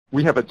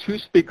We have two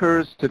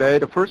speakers today.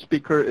 The first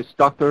speaker is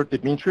Dr.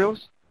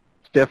 Dimitrios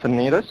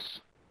Stefanidis.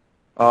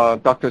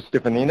 Dr.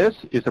 Stefanidis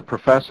is a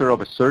professor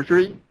of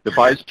surgery, the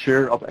vice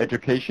chair of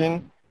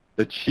education,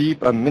 the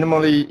chief of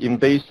minimally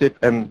invasive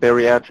and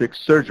bariatric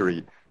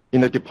surgery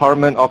in the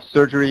Department of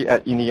Surgery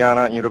at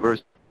Indiana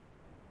University.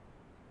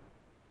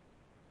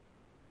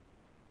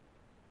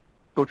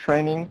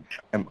 Training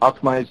and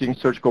optimizing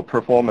surgical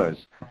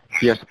performance.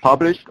 He has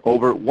published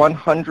over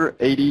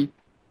 180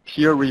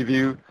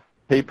 peer-reviewed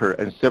papers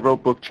and several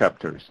book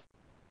chapters.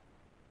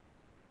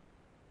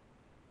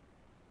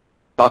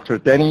 Dr.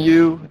 Denny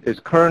Yu is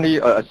currently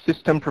an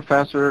assistant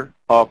professor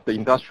of the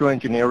industrial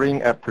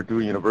engineering at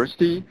Purdue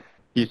University.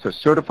 He's a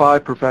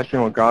certified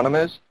professional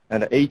ergonomist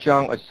and an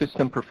adjunct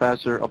assistant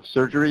professor of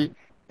surgery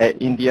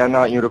at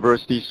Indiana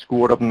University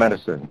School of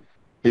Medicine.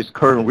 His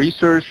current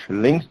research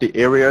links the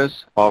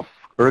areas of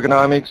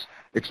ergonomics,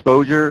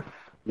 exposure,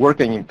 work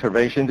and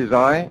intervention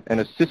design,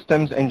 and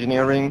systems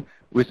engineering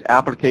with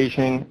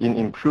application in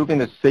improving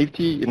the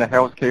safety in the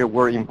healthcare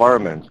work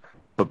environment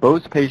for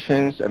both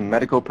patients and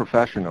medical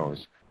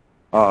professionals.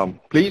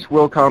 Please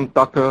welcome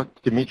Dr.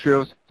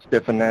 Dimitrios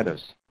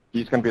Stefanidis.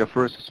 He's going to be the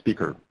first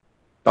speaker.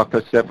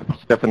 Dr.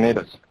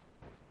 Stefanidis.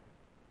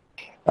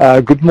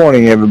 Good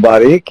morning,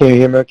 everybody. Can you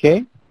hear me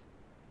okay?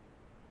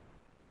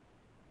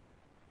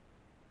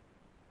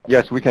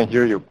 Yes, we can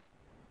hear you.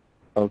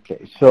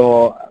 Okay,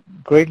 so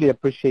greatly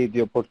appreciate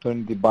the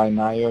opportunity by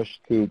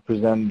NIOSH to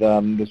present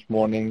this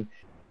morning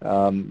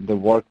the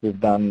work we've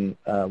done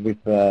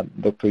with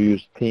Dr.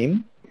 Yu's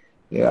team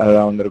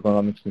around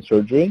ergonomics and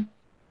surgery.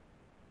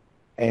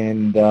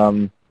 And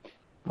I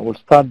will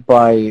start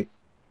by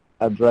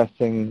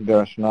addressing the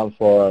rationale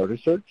for our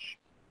research.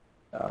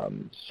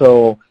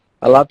 So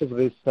a lot of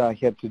this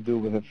had to do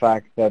with the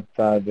fact that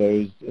there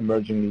is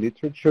emerging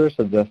literature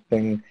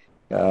suggesting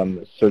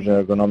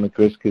surgeon ergonomic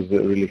risk is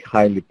a really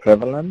highly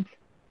prevalent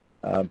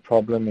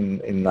problem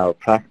in our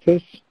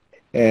practice.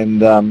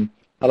 And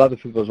a lot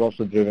of it was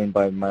also driven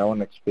by my own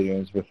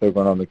experience with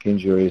ergonomic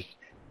injuries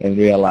and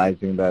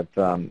realizing that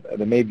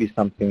there may be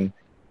something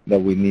that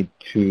we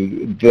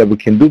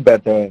can do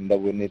better and that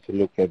we need to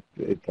look at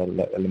it a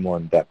little more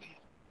in depth.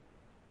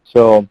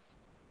 So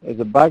as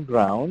a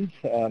background,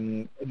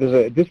 there's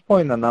at this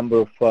point a number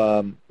of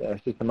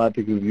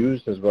systematic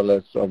reviews as well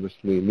as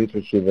obviously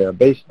literature they are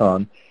based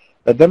on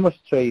that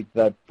demonstrate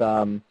that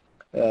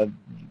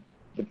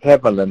the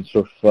prevalence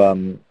of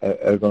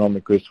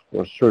ergonomic risk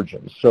for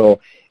surgeons. So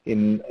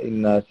in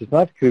a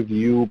systematic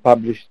review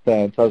published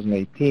in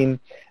 2018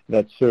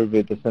 that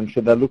surveyed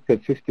essentially, that looked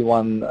at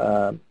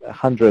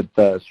 5,100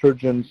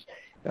 surgeons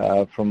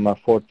from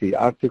 40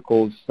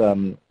 articles.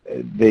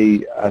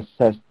 They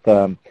assessed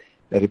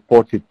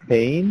reported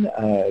pain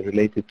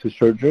related to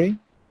surgery.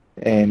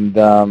 And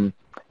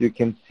you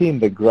can see in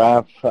the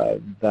graph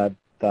that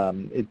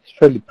it's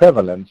fairly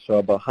prevalent. So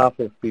about half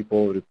of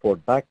people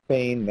report back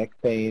pain, neck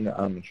pain,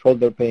 arm and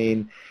shoulder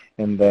pain,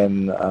 and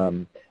then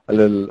a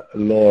little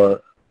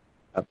lower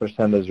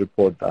percentage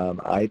report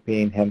eye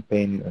pain, hand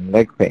pain, and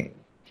leg pain.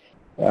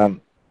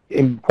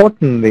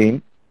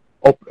 Importantly,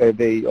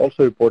 they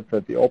also report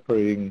that the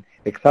operating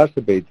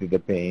exacerbated the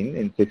pain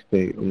in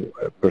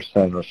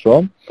 60% or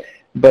so,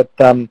 but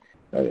at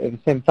the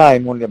same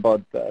time, only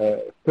about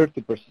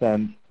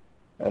 30%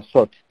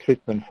 sought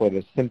treatment for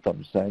the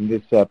symptoms. And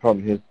this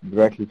probably has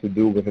directly to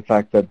do with the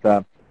fact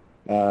that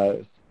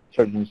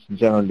surgeons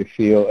generally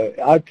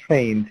are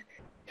trained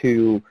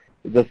to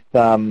just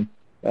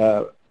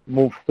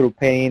move through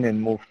pain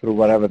and move through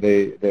whatever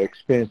they're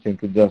experiencing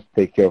to just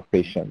take care of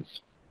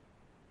patients.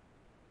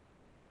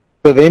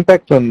 So the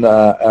impact on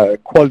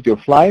quality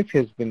of life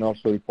has been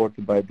also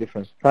reported by a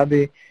different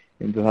study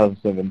in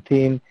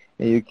 2017.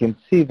 And you can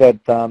see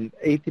that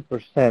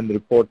 80%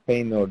 report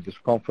pain or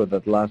discomfort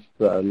that lasts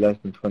less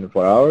than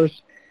 24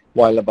 hours,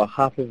 while about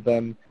half of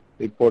them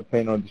report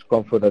pain or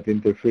discomfort that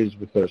interferes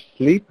with their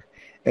sleep,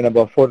 and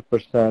about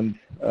 40%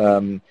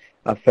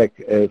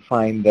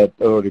 find that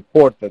or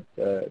report that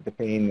the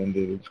pain and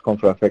the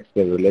discomfort affects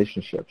their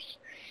relationships.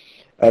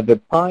 The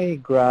pie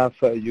graph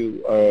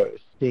you are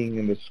seeing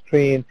in the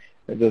screen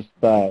just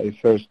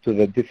refers to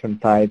the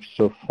different types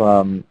of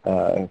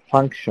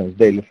functions,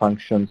 daily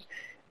functions,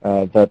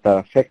 that are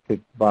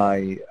affected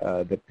by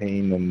the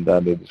pain and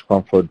the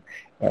discomfort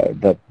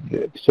that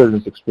the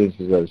surgeons experience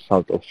as a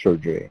result of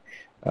surgery.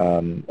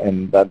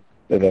 And that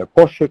their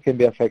posture can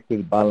be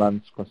affected,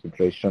 balance,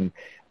 concentration.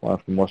 One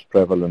of the most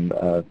prevalent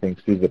things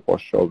is the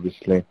posture,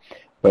 obviously.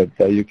 But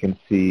you can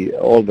see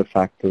all the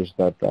factors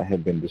that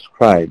have been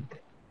described.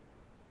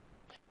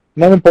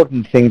 Another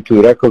important thing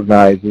to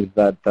recognize is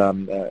that,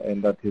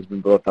 and that has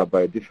been brought up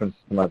by different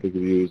systematic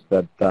reviews,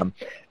 that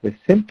the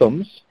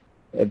symptoms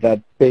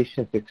that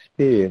patients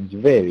experience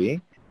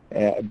vary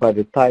by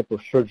the type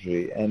of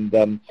surgery. And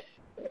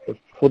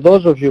for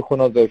those of you who are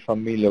not very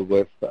familiar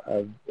with,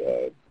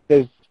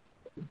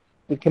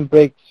 we can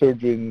break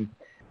surgery in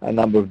a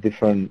number of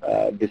different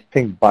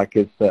distinct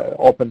buckets.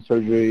 Open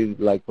surgery,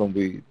 like when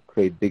we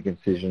create big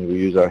incisions, we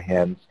use our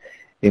hands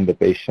in the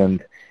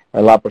patient.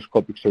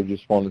 laparoscopic surgery,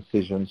 small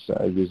incisions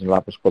using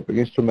laparoscopic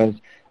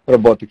instruments,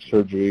 robotic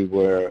surgery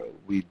where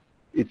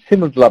it's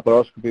similar to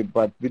laparoscopy,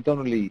 but we don't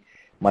really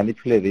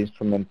manipulate the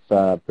instruments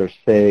per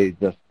se.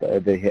 Just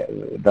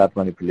that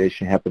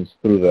manipulation happens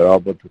through the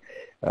robot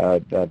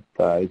that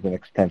is an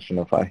extension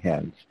of our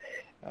hands,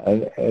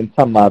 and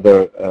some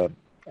other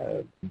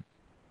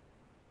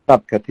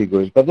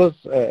subcategories. But those,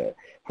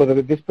 for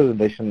this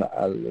presentation,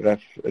 I'll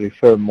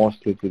refer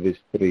mostly to these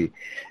three.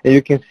 And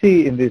you can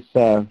see in this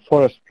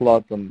forest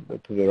plot to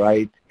the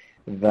right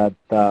that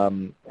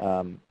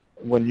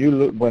when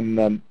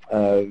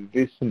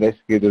these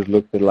investigators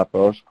looked at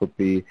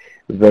laparoscopy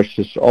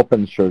versus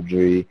open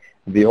surgery,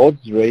 the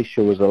odds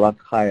ratio was a lot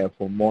higher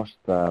for most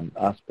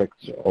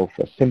aspects of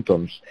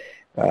symptoms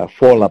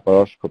for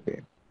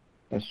laparoscopy.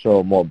 And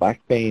so more back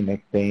pain,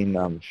 neck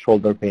pain,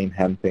 shoulder pain,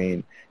 hand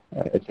pain,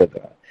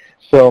 etc.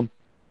 So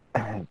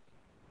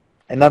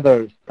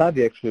another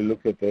study actually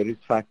looked at the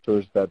risk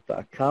factors that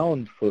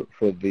account for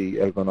the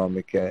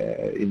ergonomic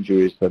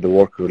injuries, the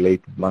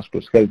work-related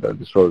musculoskeletal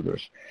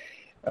disorders.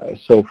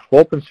 So for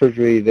open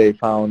surgery, they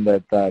found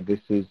that this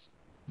is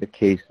the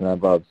case in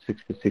about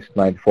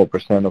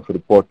 96-94% of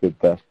reported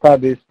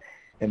studies,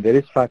 and the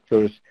risk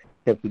factors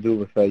have to do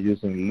with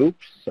using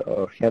loops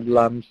or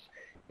headlamps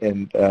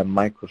and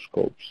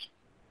microscopes.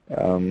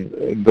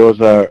 Those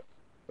are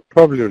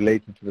probably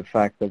related to the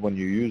fact that when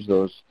you use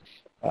those,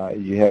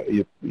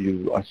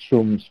 you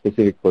assume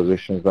specific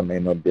positions that may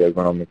not be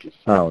ergonomically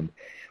sound.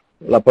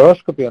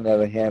 Laparoscopy, on the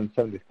other hand,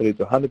 73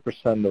 to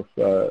 100%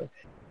 of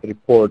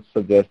reports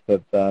suggest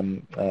that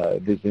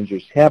these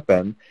injuries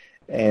happen,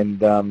 and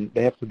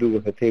they have to do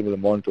with the table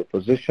and monitor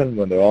position.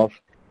 When they're off,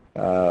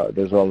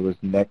 there's always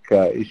neck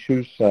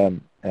issues,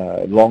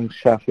 long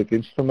shafted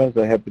instruments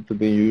that happen to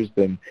be used,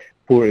 and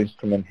poor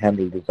instrument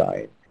handle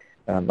design.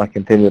 I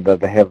can tell you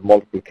that I have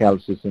multiple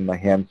calluses in my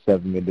hands,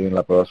 having been doing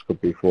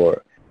laparoscopy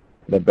for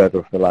the better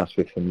of the last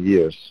 15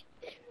 years,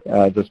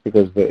 just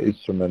because the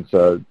instruments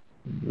are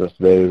just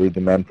very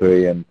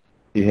rudimentary, and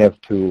you have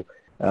to,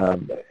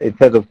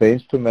 instead of the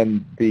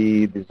instrument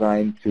be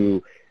designed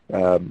to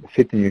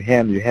fit in your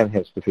hand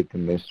has to fit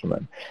in the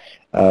instrument.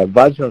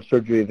 Vaginal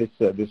surgery, this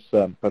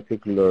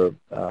particular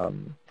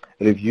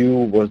review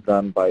was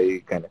done by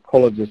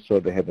gynecologists,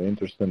 so they had an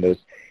interest in this.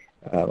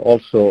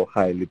 Also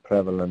highly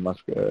prevalent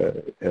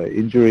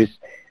injuries,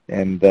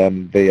 and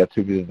they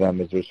attributed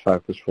them as risk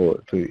factors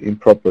to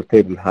improper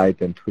table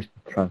height and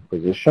twisted trunk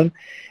position.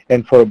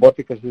 And for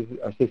robotic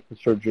assisted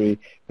surgery,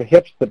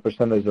 perhaps the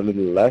percentage is a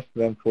little less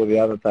than for the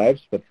other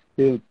types, but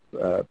still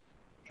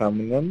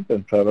prominent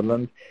and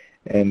prevalent,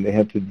 and they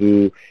had to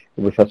do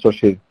with were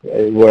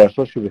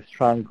associated with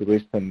trunk,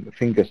 wrist, and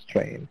finger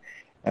strain.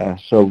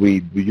 So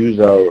we use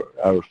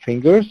our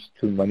fingers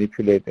to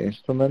manipulate the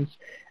instruments,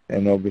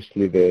 and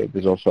obviously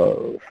there's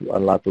also a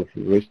lot of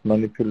wrist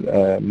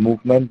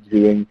movement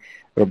during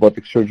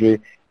robotic surgery,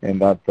 and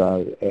that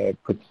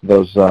puts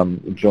those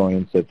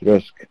joints at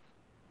risk.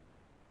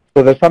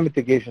 So there's some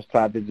mitigation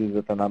strategies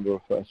that a number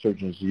of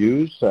surgeons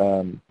use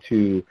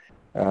to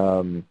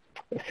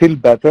feel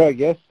better, I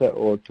guess,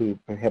 or to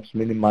perhaps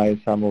minimize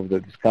some of the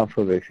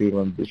discomfort they feel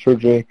on the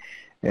surgery,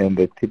 and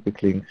they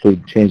typically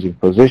include changing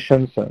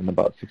positions in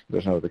about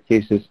 60% of the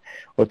cases,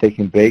 or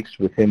taking breaks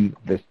within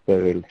the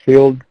sterile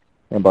field,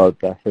 about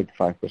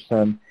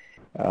 35%,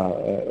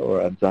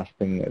 or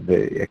adjusting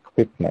the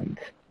equipment.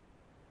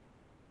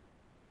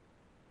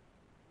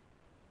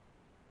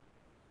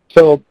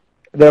 So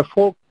there are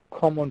 4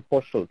 common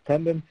postural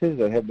tendencies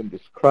that have been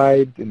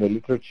described in the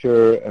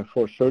literature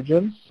for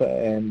surgeons,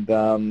 and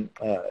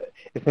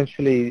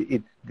essentially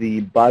it's the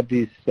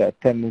body's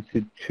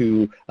tendency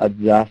to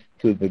adjust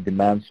to the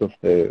demands of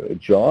the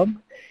job.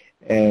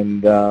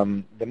 And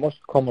the most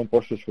common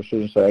postures for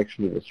surgeons are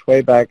actually the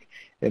sway back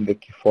and the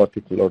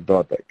kyphotic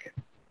lordotic.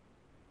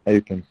 As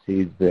you can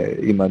see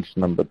the image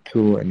number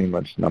 2 and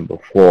image number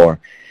 4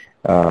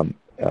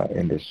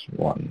 in this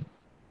one.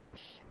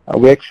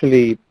 We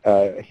actually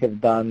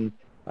have done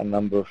a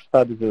number of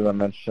studies, as I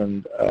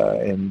mentioned,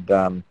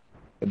 and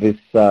this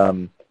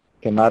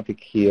schematic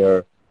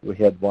here, we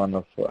had one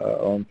of our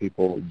own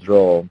people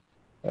draw,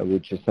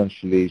 which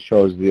essentially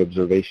shows the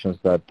observations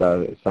that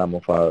some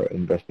of our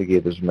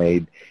investigators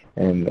made,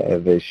 and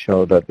they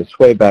show that the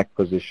sway back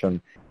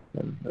position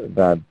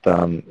that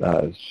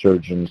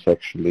surgeons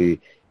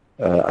actually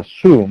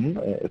assume,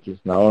 at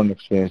least in our own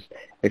experience,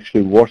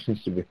 actually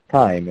worsens with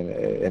time.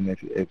 And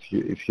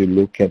if you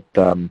look at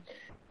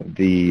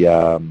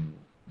the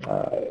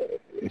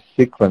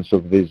sequence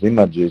of these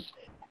images,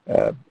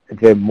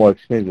 the more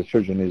experienced the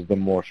surgeon is, the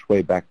more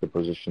sway back the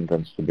position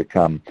tends to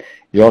become.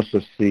 You also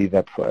see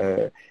that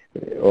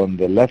on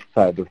the left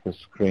side of the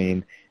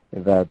screen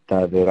that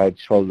the right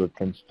shoulder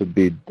tends to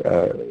be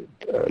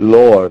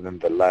lower than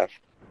the left,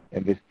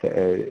 and this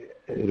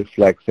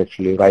reflects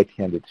actually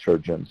right-handed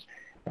surgeons,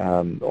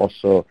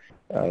 also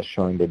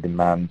showing the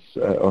demands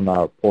on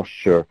our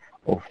posture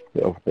of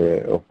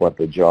what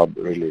the job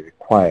really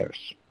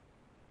requires.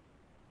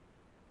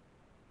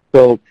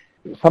 So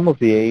some of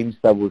the aims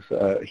that was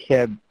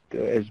had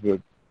as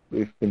we're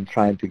we've been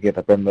trying to get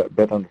a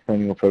better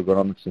understanding of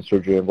ergonomics in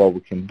surgery and what we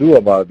can do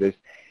about this,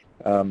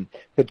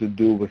 had to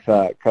do with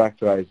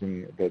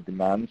characterizing the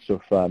demands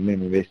of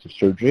minimally invasive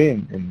surgery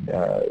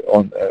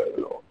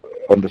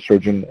on the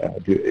surgeon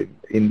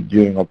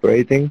during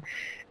operating,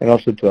 and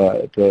also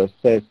to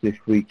assess if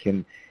we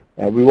can.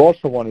 We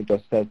also wanted to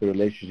assess the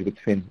relationship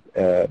between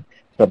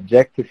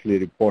subjectively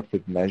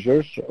reported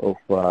measures of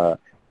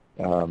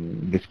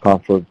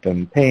discomfort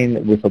and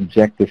pain with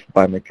objective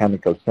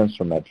biomechanical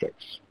sensor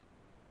metrics.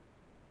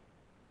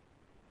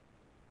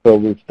 So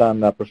we've done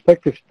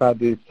prospective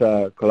studies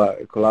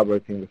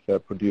collaborating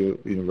with Purdue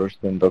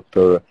University and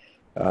Dr.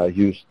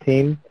 Yu's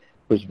team,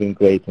 who's been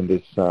great in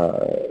this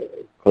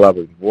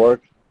collaborative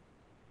work.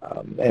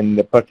 And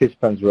the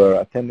participants were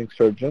attending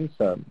surgeons.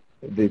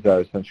 These are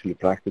essentially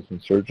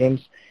practicing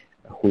surgeons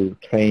who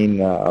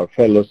train our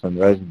fellows and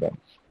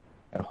residents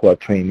who are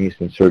trainees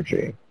in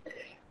surgery.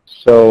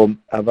 So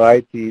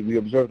we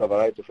observed a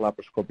variety of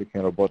laparoscopic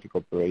and robotic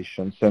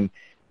operations. And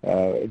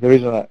the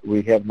reason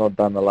we have not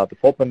done a lot of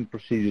open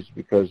procedures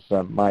because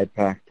my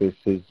practice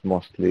is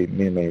mostly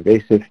minimally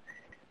invasive.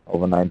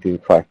 Over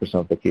 95%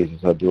 of the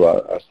cases I do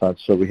are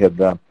such. So we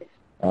have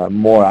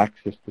more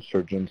access to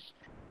surgeons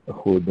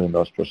who are doing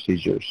those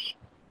procedures.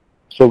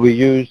 So we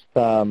used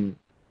the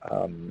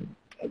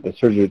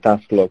surgery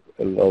task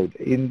load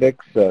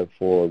index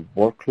for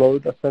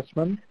workload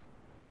assessment.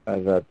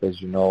 That,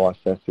 as you know,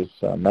 assesses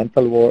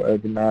mental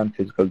demand,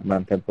 physical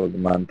demand, temporal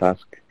demand,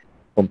 task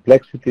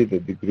complexity, the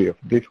degree of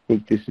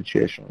difficulty,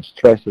 situational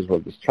stress, as well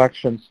as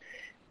distractions.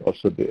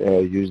 Also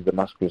use the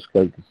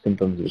musculoskeletal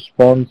symptoms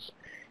response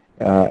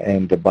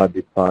and the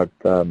body part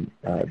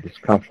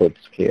discomfort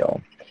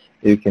scale.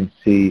 You can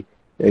see,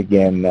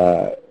 again,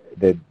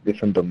 the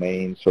different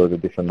domains or the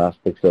different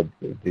aspects of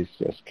this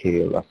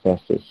scale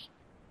assesses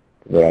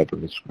to the right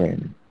of the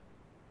screen.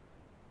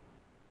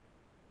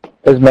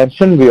 As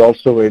mentioned, we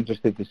also were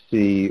interested to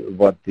see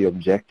what the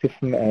objective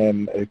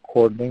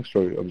recordings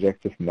or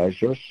objective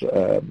measures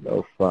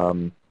of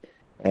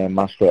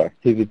muscular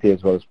activity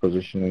as well as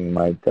positioning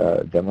might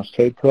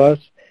demonstrate to us.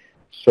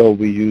 So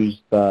we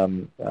used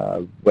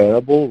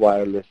wearable,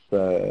 wireless,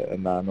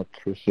 and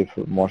non-obtrusive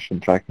motion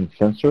tracking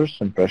sensors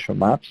and pressure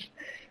maps.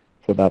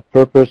 For that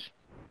purpose,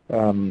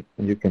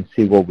 you can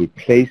see where we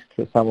placed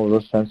some of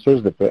those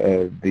sensors.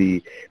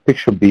 The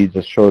picture B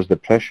just shows the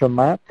pressure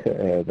map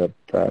that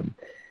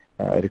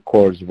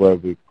records where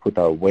we put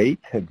our weight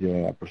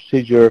during a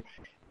procedure.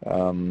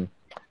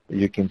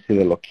 You can see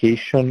the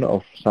location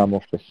of some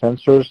of the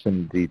sensors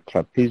in the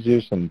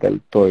trapezius and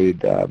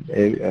deltoid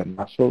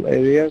muscle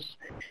areas,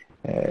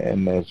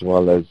 and as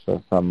well as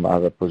some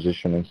other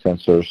positioning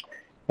sensors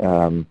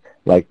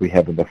like we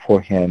have in the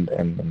forehand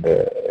and in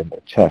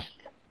the chest.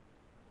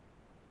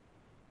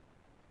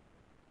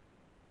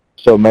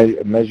 So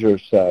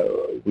measures,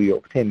 we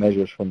obtain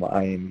measures from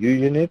IMU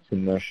units,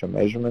 inertia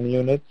measurement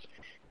units,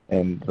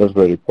 and those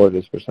were reported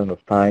as percent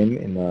of time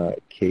in a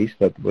case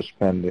that was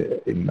spent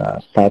in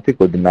static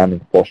or demanding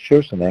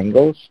postures and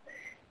angles.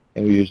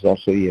 And we used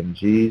also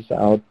EMGs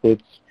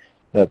outputs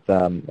that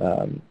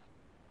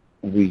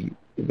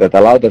that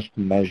allowed us to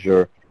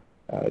measure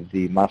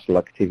the muscle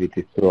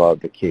activity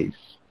throughout the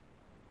case.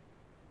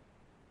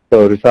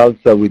 So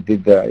results we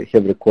did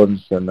have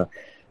recordings in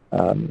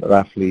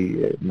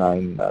roughly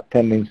 9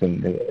 attendings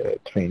and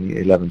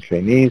 11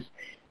 trainees.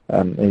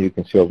 And you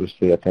can see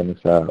obviously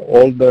attendings are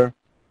older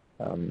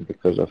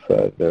because of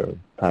their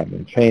time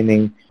in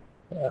training.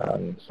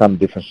 Some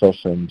difference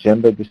also in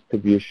gender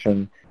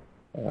distribution,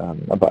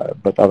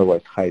 but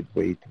otherwise height,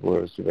 weight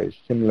was very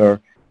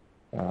similar,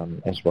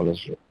 as well as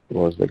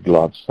was the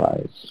glove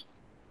size.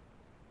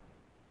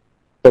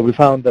 So we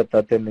found that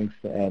attendings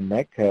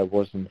neck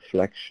was in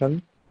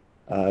flexion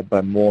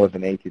by more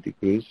than 80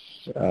 degrees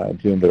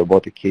during the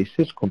robotic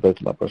cases compared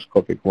to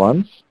laparoscopic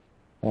ones,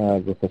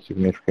 with a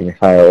significantly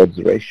higher odds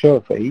ratio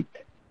of 8.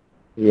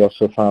 We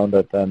also found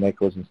that the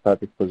neck was in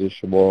static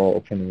position more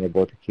often in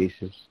robotic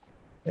cases,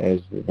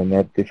 as the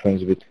net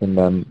difference between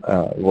them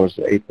was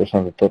 8%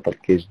 of the total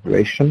case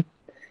duration.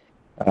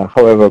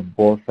 However,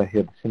 both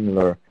had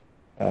similar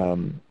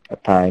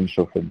times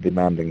of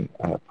demanding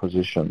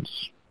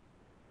positions.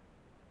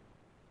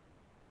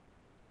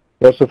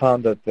 We also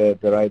found that the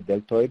right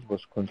deltoid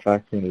was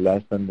contracting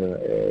less than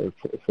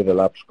for the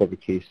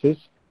laparoscopic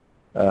cases,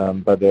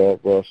 but they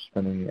were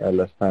spending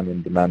less time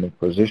in demanding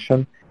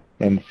position.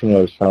 And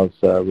similar results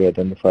we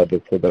identified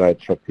for the right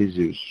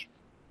trapezius.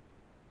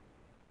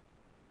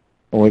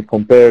 When we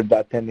compared the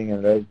attending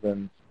and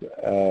residents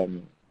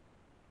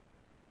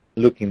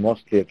looking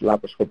mostly at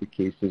laparoscopic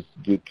cases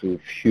due to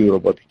few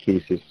robotic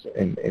cases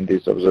in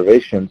these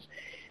observations,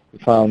 we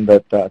found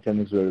that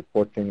attendings were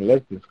reporting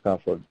less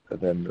discomfort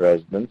than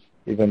residents,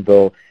 even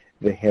though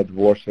they had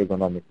worse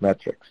ergonomic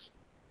metrics,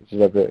 which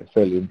is a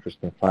fairly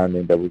interesting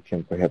finding that we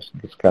can perhaps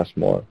discuss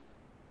more.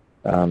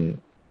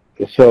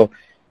 So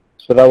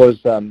that was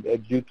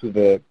due to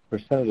the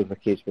percentage of the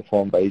case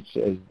performed by each,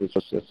 as this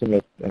was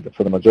similar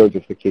for the majority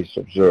of the cases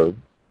observed.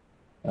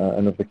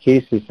 And of the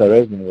cases, a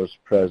resident was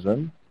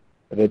present.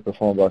 they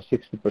perform about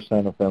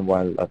 60% of them,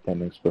 while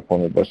attendings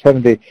perform about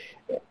 70%.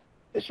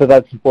 So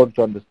that's important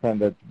to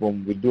understand that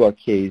when we do a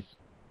case,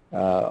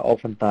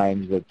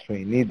 oftentimes the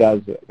trainee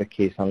does the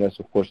case, unless,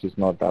 of course, it's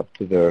not up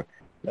to their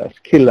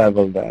skill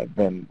level,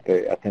 then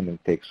the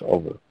attendant takes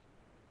over.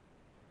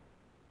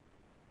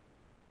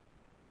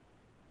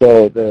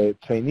 So the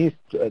trainees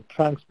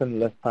trunk spend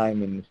less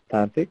time in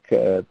static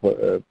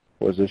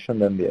position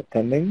than the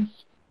attendings,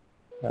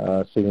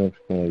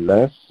 significantly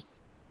less,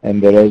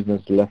 and the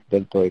resident's left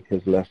deltoid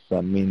has less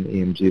mean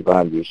EMG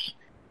values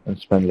and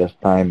spend less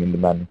time in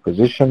demanding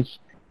positions.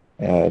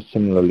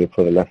 Similarly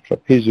for the left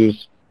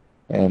trapezius,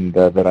 and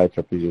the right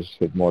trapezius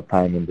had more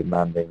time in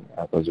demanding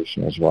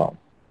position as well.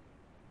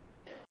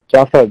 So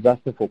after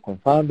adjusting for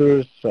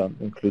confounders,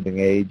 including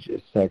age,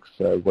 sex,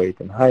 weight,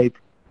 and height,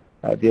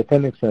 the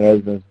attendings and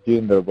residents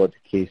during the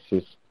robotic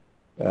cases,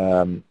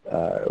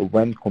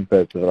 when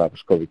compared to the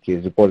laparoscopic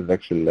case, reported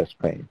actually less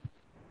pain.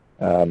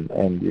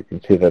 And you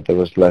can see that there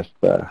was less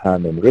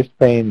hand and wrist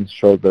pain,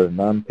 shoulder and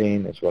arm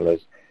pain, as well as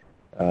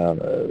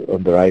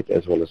on the right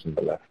as well as on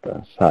the left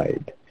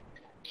side.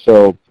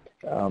 So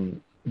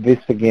this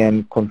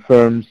again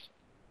confirms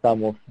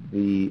some of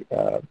the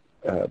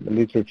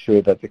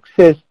literature that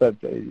exists, that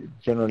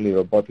generally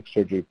robotic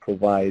surgery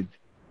provides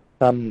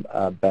some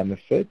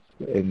benefits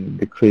in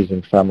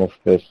decreasing some of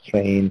the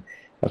strain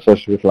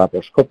associated with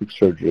laparoscopic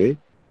surgery.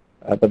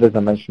 But as I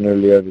mentioned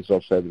earlier, there's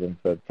also evidence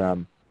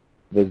that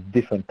there's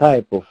different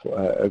type of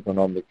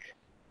ergonomic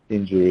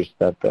injuries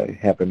that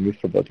happen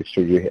with robotic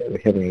surgery,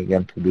 having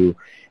again to do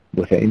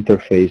with the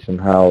interface and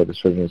how the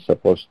surgeon is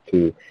supposed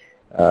to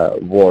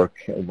work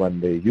when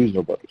they use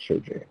robotic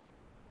surgery.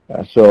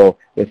 So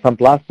there's some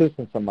pluses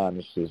and some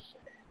minuses.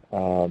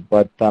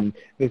 But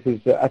this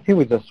is, I think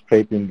we're just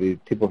scraping the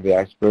tip of the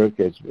iceberg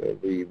as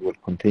we will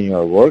continue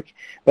our work.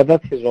 But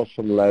that has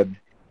also led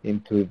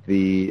into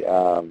the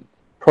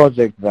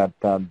project that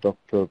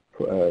Dr.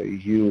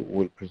 Yu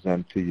will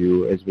present to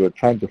you, as we're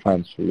trying to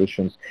find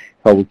solutions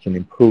how we can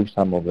improve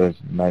some of those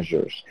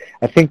measures.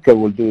 I think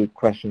we'll do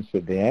questions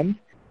at the end.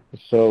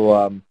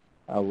 So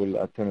I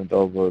will turn it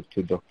over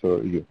to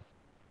Dr. Yu.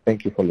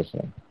 Thank you for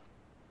listening.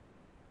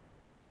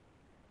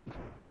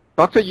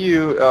 Dr.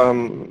 Yu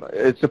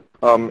is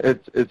an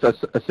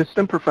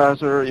assistant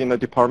professor in the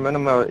Department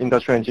of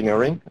Industrial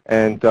Engineering,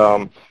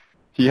 and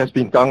he has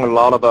been done a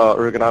lot of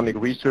ergonomic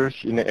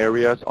research in the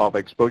areas of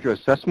exposure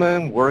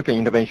assessment, work and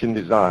intervention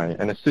design,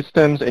 and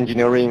systems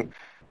engineering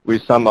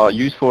with some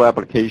useful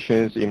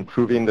applications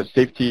improving the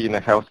safety in the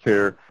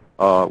healthcare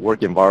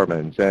work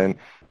environments. And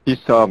his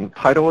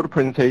title of the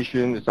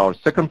presentation is our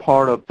second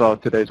part of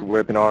today's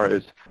webinar.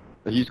 Is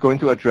he's going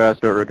to address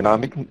the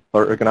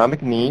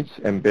ergonomic needs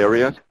and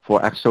barriers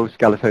for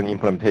exoskeleton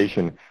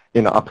implementation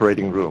in the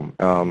operating room.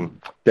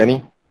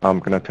 Denny, I'm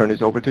going to turn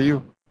this over to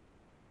you.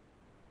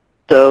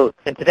 So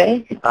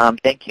today,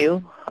 thank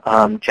you,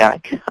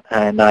 Jack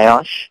and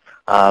Nayash,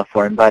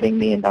 for inviting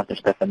me and Dr.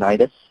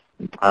 Stefanidis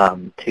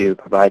to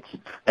provide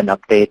an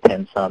update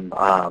and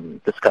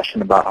some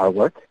discussion about our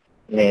work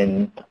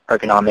in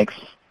ergonomics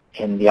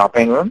in the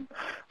operating room.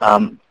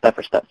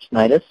 Dr.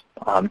 Stefanidis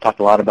talked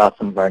a lot about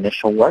some of our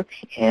initial work,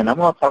 and I'm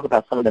going to talk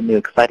about some of the new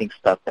exciting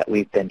stuff that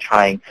we've been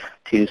trying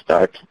to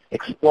start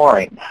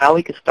exploring, how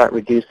we could start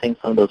reducing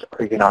some of those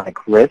ergonomic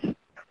risks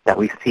that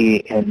we see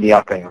in the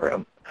operating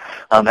room.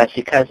 As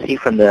you can see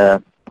from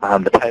the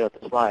title of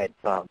the slide,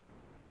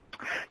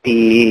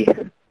 the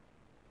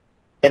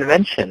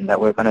intervention that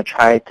we're going to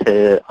try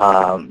to,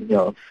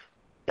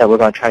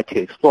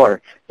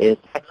 explore is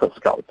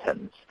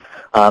exoskeletons.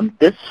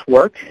 This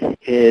work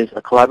is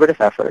a collaborative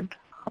effort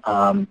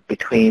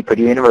between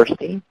Purdue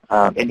University,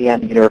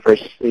 Indiana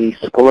University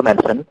School of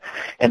Medicine,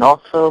 and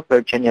also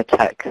Virginia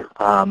Tech.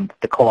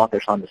 The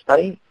co-authors on the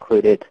study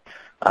included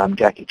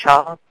Jackie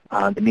Cha,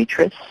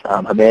 Dimitrios,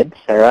 Hamid,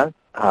 Sarah,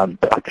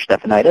 Dr.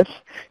 Stefanidis,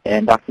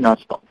 and Dr.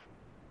 Nussbaum.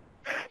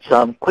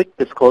 Some quick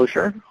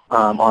disclosure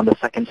on the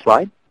second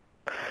slide.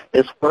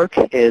 This work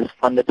is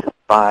funded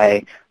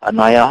by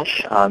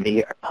NIOSH,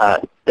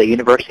 the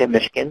University of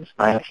Michigan's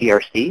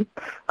NIOSH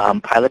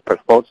ERC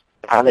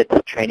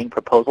pilot training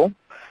proposal.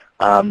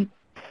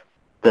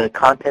 The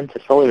content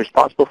is solely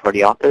responsible for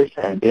the authors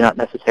and do not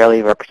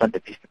necessarily represent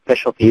the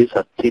official views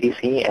of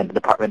CDC and the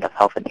Department of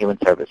Health and Human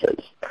Services.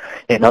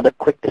 Another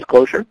quick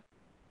disclosure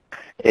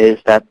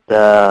is that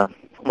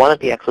one of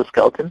the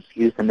exoskeletons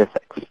used in this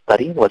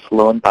study was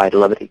loaned by the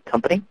Levity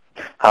Company.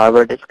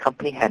 However, this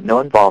company had no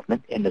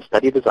involvement in the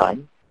study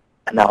design,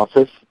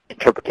 analysis,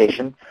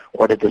 interpretation,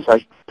 or the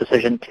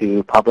decision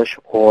to publish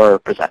or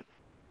present.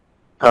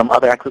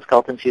 Other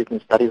exoskeletons used in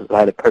the studies was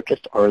either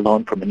purchased or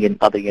loaned from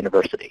another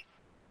university.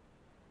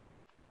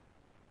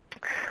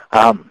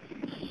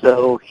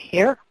 So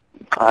here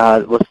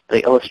was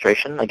the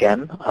illustration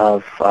again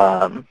of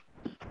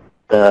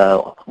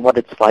what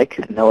it's like,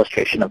 an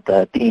illustration of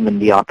the team in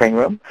the operating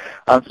room.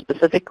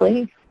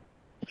 Specifically,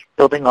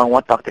 building on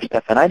what Dr.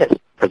 Stefanidis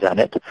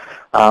presented,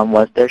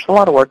 was there's a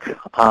lot of work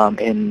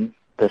in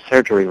the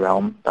surgery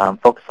realm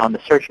focused on the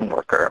surgeon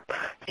worker.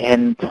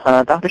 And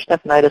Dr.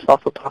 Stefanidis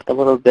also talked a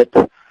little bit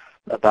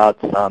about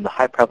the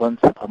high prevalence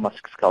of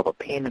musculoskeletal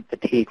pain and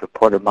fatigue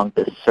reported among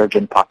the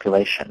surgeon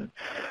population.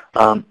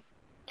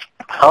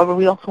 However,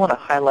 we also want to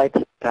highlight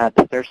that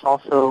there's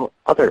also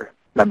other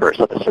members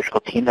of the surgical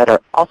team that are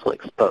also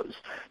exposed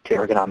to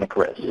ergonomic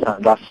risks.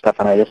 Dr.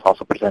 Stefanidis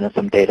also presented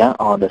some data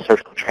on the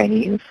surgical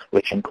trainees,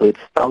 which includes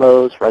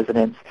fellows,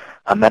 residents,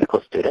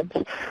 medical students.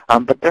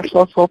 But there's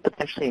also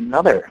potentially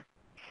another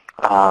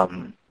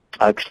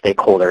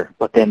stakeholder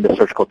within the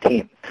surgical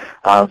team,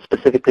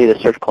 specifically the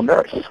surgical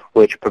nurse,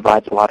 which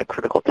provides a lot of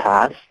critical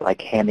tasks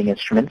like handing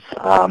instruments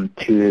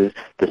to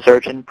the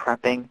surgeon,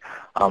 prepping,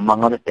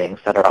 among other things,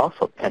 that are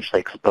also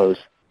potentially exposed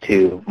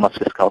to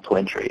musculoskeletal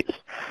injuries.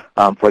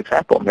 For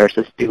example,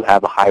 nurses do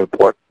have a high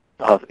report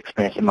of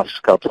experiencing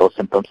musculoskeletal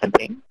symptoms and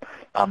pain.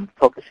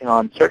 Focusing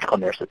on surgical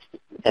nurses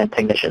and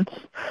technicians,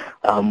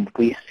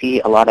 we see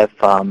a lot of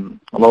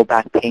low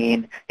back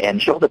pain and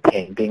shoulder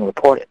pain being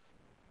reported.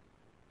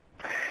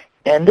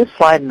 And this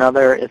slide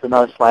is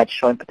another slide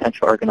showing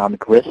potential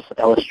ergonomic risks,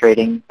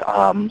 illustrating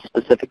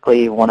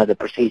specifically one of the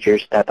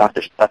procedures that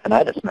Dr.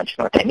 Stefanidis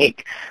mentioned, or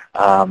technique,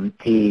 the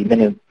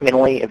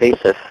minimally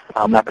invasive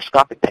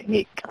laparoscopic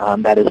technique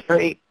that is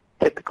very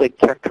typically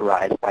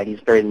characterized by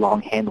these very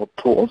long-handled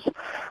tools.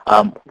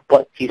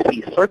 What you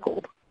see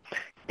circled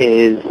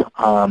is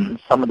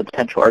some of the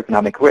potential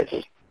ergonomic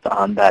risks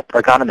that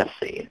ergonomists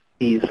see.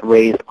 These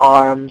raised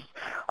arms,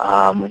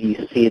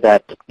 you see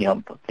that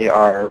they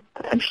are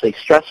potentially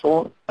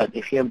stressful. But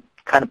if you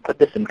kind of put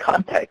this in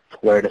context,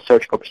 where the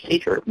surgical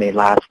procedure may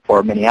last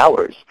for many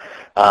hours,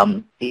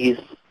 these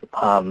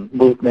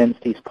movements,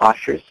 these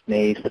postures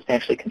may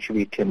substantially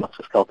contribute to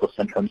musculoskeletal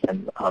symptoms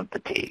and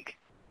fatigue.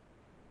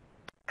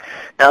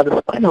 Now,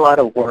 despite a lot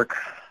of work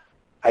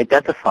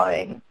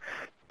identifying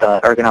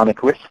the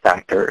ergonomic risk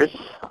factors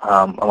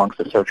amongst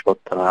the surgical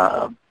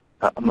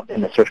in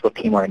the surgical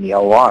team or in the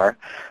OR,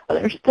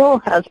 there still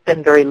has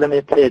been very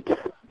limited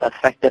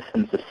effective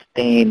and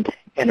sustained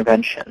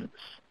interventions.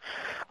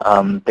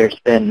 There's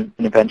been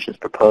interventions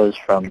proposed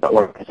from the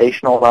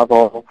organizational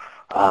level.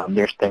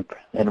 There's been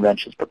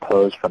interventions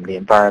proposed from the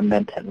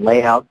environment and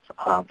layout.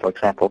 For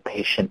example,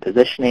 patient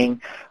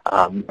positioning,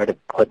 where to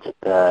put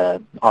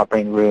the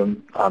operating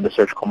room, the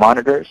surgical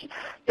monitors.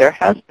 There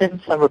has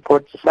been some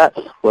reported success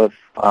with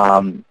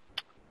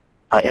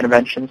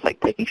interventions like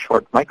taking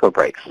short micro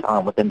breaks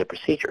within the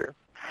procedure.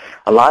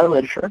 A lot of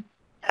literature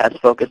has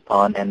focused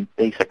on, and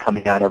these are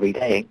coming out every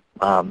day,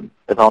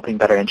 developing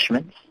better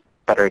instruments,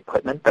 better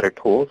equipment, better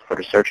tools for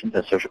the surgeons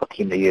and surgical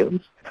team to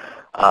use.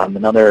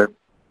 Another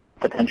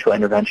potential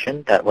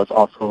intervention that was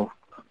also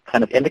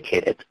kind of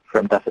indicated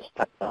from Dr.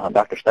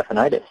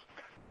 Stefanidis'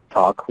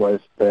 talk was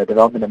the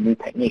development of new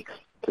techniques.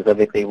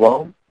 Specifically,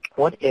 well,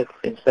 what if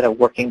instead of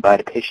working by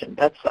the patient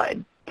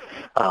bedside,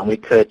 we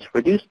could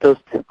reduce those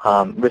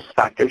risk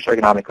factors,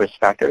 ergonomic risk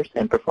factors,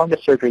 and perform the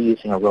surgery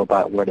using a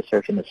robot where the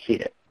surgeon is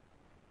seated.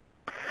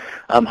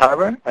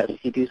 However, as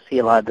you do see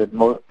a lot of the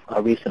most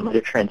recent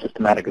literature and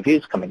systematic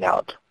reviews coming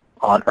out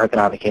on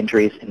ergonomic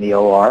injuries in the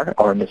OR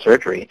or in the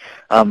surgery,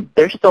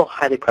 they're still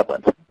highly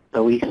prevalent.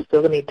 So we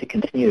still need to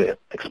continue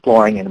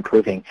exploring and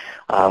improving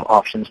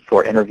options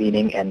for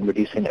intervening and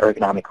reducing the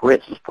ergonomic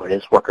risks for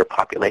this worker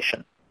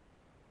population.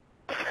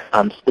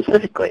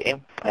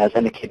 Specifically, as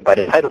indicated by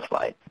the title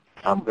slide,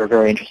 we're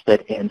very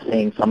interested in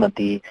seeing some of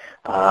the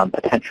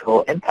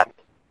potential impact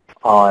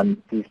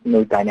on these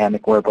new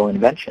dynamic wearable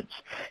interventions.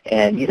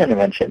 And these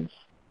interventions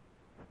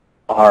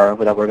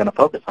that we're going to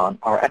focus on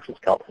are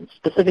exoskeletons,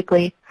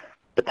 specifically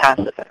the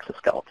passive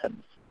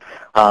exoskeletons,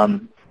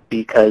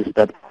 because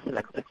the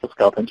passive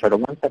exoskeletons are the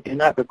ones that do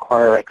not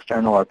require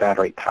external or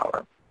battery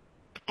power.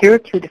 Here are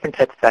two different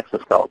types of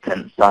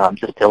exoskeletons,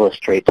 just to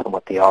illustrate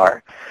what they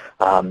are.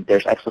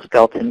 There's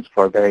exoskeletons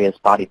for various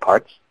body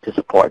parts to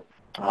support.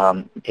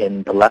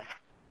 In the left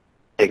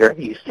figure,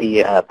 you see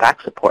a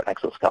back support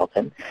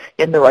exoskeleton.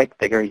 In the right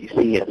figure, you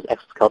see an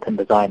exoskeleton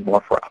designed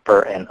more for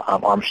upper and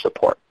arm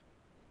support.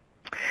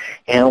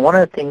 And one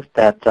of the things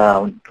that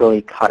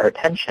really caught our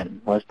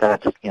attention was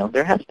that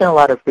there has been a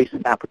lot of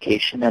recent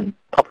application and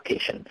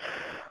publication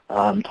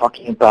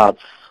talking about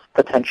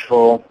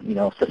potential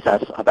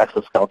success of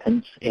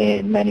exoskeletons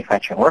in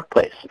manufacturing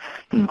workplace.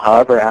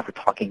 However, after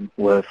talking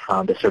with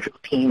the surgical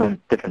team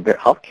and different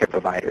healthcare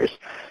providers,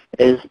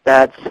 is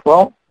that,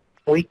 well,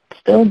 we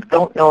still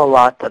don't know a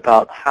lot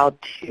about how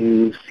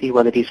to see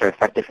whether these are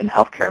effective in the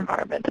healthcare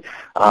environment.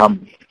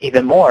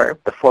 Even more,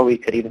 before we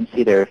could even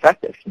see they're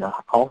effective,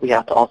 we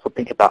have to also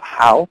think about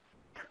how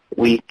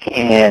we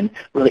can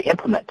really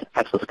implement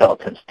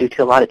exoskeletons due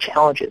to a lot of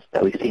challenges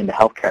that we see in the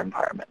healthcare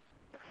environment.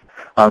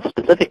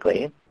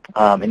 Specifically,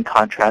 in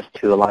contrast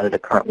to a lot of the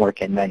current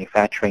work in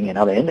manufacturing and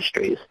other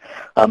industries,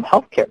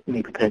 healthcare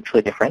may be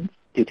potentially different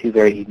due to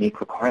very unique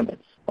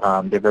requirements.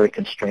 They're very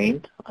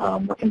constrained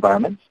work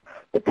environments.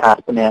 The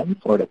task demands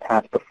or the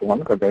tasks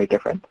performed are very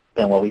different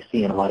than what we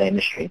see in a lot of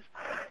industries.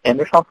 And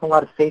there's also a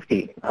lot of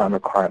safety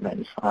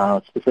requirements,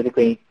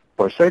 specifically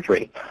for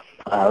surgery.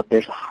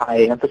 There's a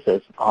high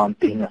emphasis on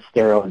being a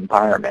sterile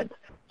environment.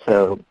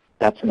 So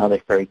that's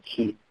another very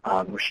key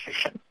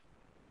restriction.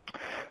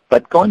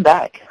 But going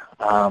back,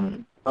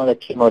 one of the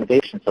key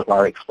motivations of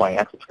our exploring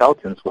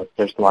exoskeletons was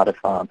there's a lot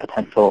of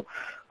potential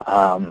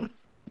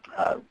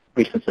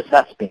recent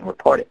success being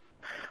reported.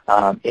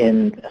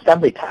 In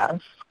assembly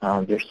tasks,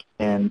 there's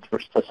been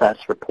success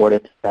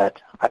reported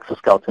that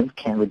exoskeletons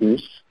can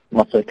reduce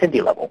muscle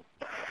activity level.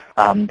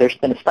 There's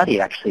been a study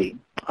actually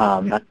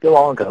not too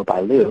long ago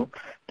by Liu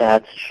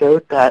that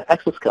showed that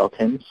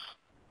exoskeletons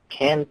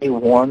can be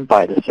worn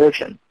by the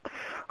surgeon.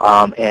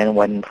 And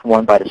when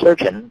worn by the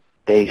surgeon,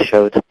 they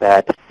showed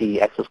that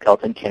the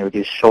exoskeleton can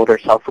reduce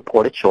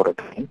self-reported shoulder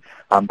pain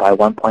by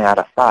 1 point out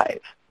of 5.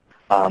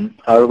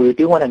 However, we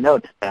do want to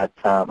note that,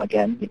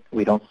 again,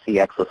 we don't see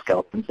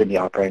exoskeletons in the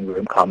operating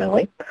room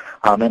commonly.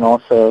 And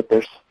also,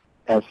 there's,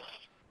 as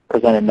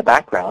presented in the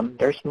background,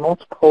 there's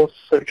multiple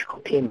surgical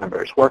team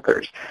members,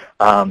 workers,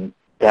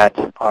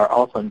 that are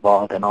also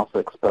involved and also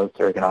exposed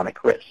to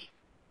ergonomic risks.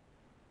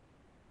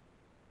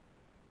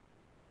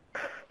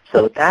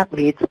 So that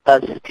leads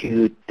us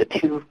to the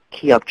two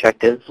key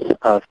objectives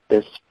of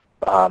this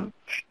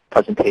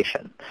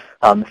presentation.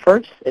 The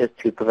first is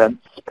to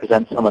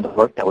present some of the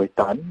work that we've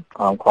done,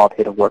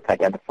 qualitative work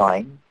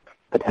identifying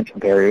potential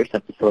barriers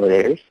and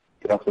facilitators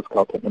to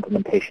exoskeleton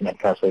implementation and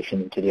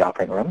translation into the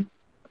operating room.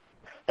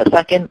 The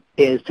second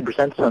is to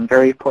present some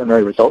very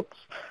preliminary results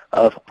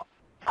of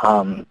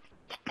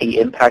the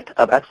impact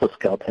of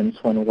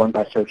exoskeletons when worn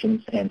by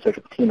surgeons and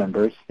surgical team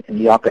members in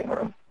the operating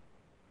room.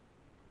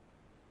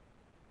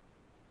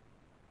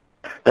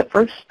 The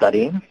first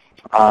study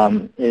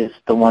is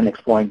the one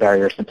exploring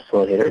barriers and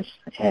facilitators,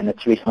 and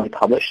it's recently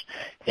published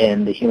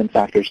in the Human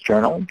Factors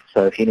Journal.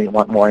 So if you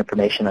want more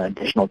information on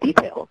additional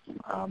details,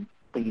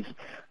 please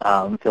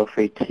feel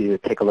free to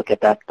take a look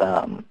at that,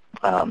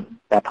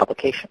 that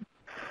publication.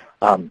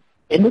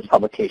 In this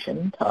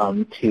publication,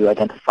 to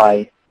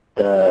identify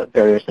the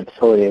barriers and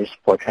facilitators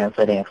for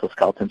translating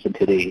exoskeletons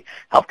into the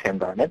healthcare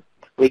environment,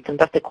 we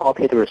conducted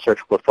qualitative research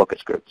with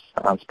focus groups.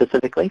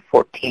 Specifically,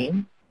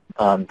 14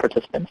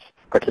 participants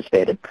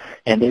participated,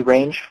 and they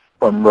range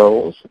from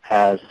roles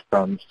as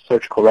from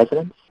surgical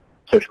residents,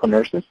 surgical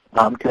nurses,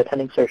 to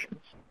attending surgeons.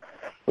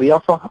 We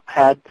also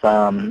had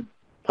some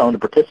of the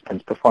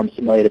participants perform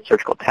simulated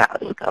surgical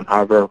tasks.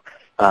 However,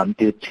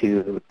 due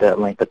to the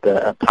length of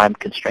the time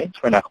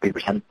constraints, we're not going to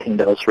be presenting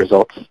those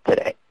results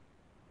today.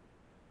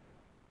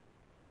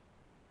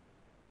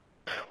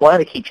 One of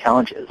the key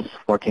challenges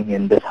working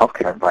in this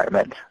healthcare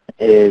environment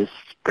is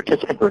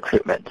participant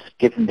recruitment,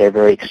 given their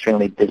very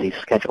extremely busy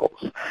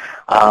schedules.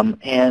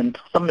 And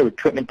some of the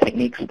recruitment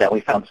techniques that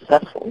we found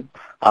successful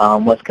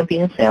was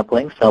convenient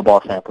sampling, cell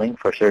ball sampling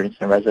for surgeons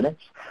and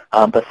residents.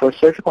 But for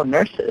surgical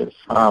nurses,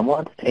 one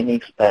of the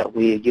techniques that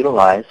we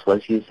utilized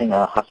was using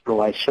a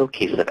hospitalized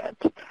showcase event.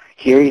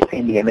 Here you see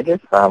in the images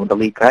the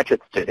lead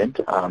graduate student,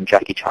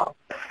 Jackie Chow,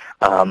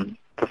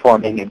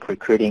 performing and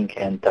recruiting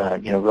and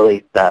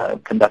really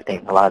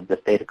conducting a lot of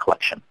this data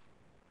collection.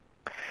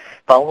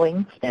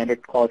 Following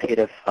standard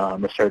qualitative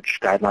research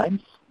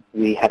guidelines,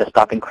 we had a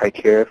stopping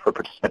criteria for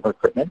participant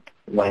recruitment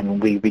when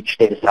we reached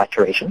data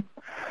saturation.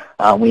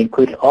 We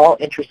included all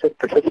interested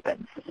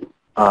participants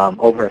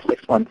over a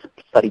 6-month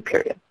study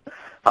period.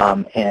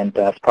 And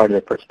as part of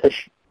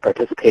the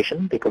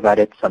participation, they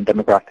provided some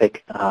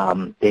demographic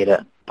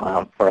data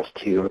for us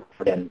to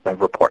put in the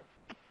report.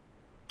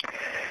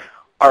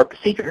 Our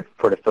procedure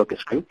for the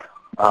focus group,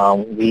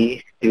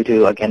 due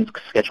to, again,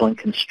 scheduling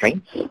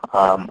constraints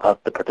of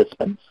the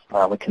participants,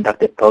 we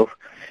conducted both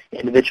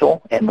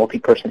individual and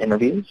multi-person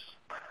interviews.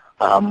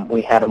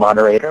 We had a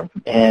moderator,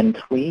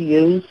 and we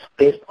used,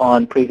 based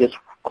on previous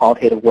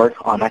qualitative work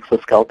on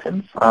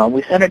exoskeletons,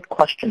 we centered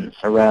questions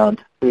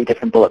around 3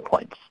 different bullet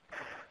points.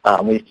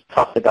 We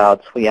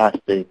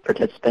asked the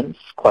participants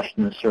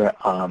questions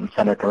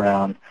centered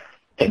around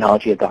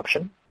technology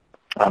adoption,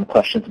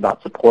 questions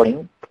about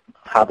supporting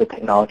how the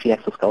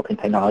exoskeleton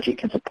technology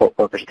can support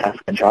workers'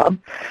 tasks and job,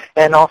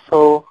 and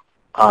also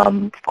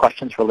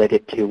questions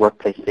related to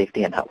workplace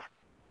safety and health.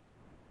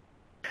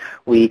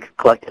 We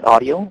collected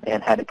audio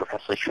and had it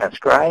professionally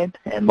transcribed,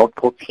 and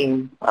multiple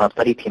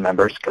study team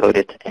members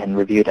coded and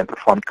reviewed and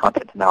performed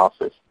content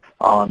analysis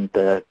on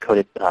the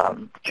coded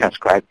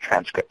transcribed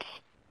transcripts.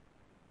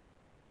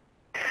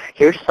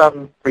 Here's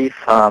some brief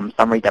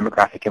summary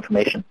demographic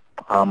information.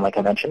 Like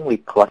I mentioned,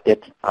 we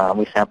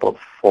sampled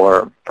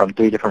from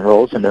 3 different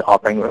roles in the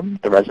operating room: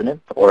 the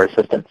resident or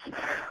assistants,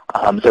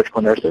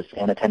 surgical nurses,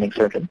 and attending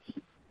surgeons.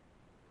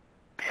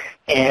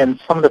 And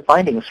some of the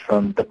findings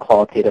from the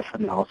qualitative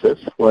analysis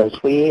was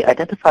we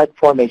identified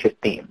 4 major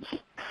themes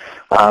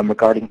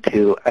regarding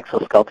to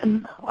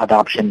exoskeleton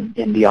adoption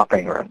in the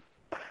operating room.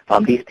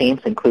 These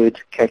themes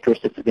include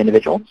characteristics of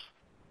individuals,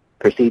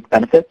 perceived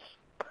benefits,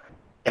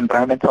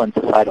 environmental and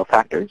societal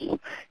factors,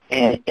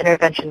 and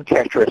intervention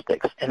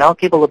characteristics. And I'll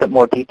give a little bit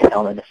more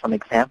detail into some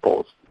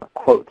examples of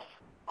quotes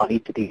on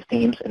each of these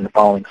themes in the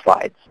following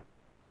slides.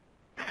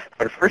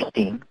 For the first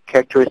theme,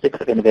 characteristics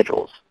of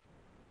individuals.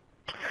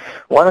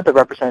 One of the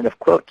representative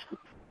quotes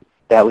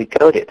that we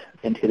coded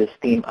into this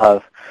theme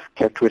of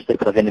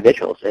characteristics of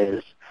individuals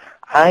is,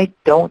 "I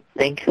don't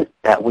think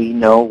that we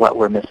know what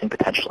we're missing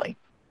potentially.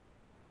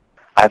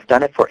 I've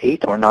done it for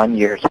 8 or 9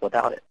 years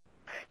without it.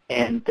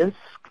 And this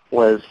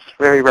was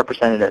very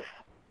representative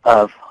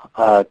of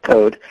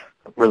code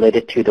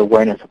related to the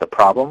awareness of the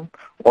problem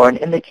or an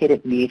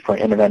indicated need for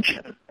an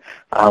intervention.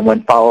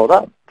 When followed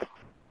up,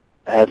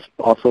 as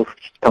also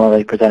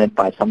similarly presented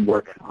by some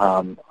work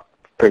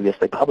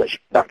previously published,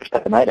 Dr.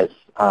 Stefanidis,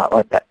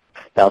 or that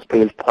was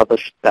previously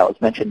published, that was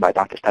mentioned by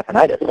Dr.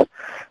 Stefanidis.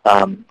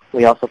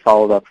 We also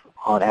followed up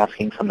on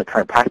asking some of the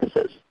current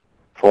practices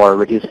for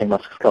reducing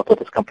musculoskeletal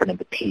discomfort and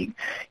fatigue,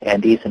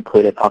 and these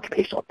included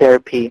occupational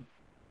therapy,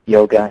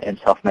 yoga, and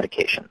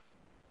self-medication.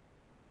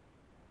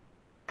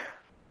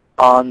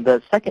 On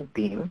the second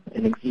theme,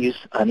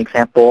 an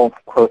example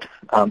quote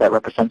that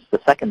represents the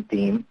second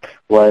theme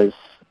was,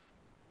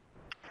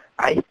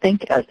 I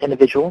think as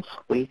individuals,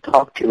 we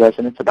talk to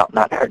residents about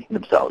not hurting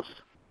themselves.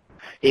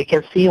 You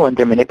can see when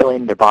they're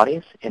manipulating their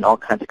bodies in all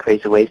kinds of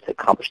crazy ways to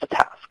accomplish the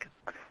task,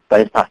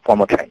 but it's not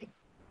formal training.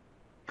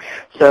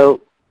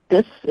 So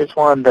this is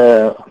one of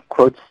the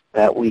quotes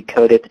that we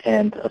coded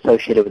and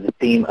associated with the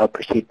theme of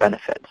perceived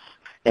benefits.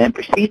 And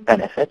perceived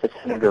benefits is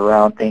centered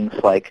around things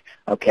like,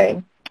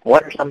 okay,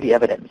 what are some of the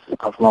evidence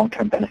of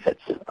long-term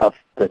benefits of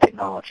the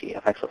technology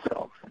of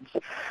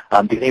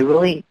exoskeletons? Do they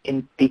really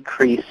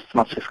decrease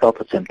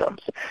musculoskeletal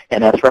symptoms?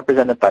 And as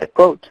represented by the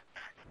quote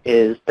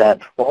is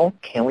that, well,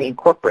 can we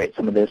incorporate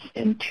some of this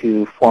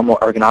into formal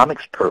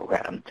ergonomics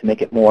program to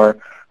make it more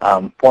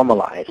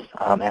formalized?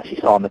 As you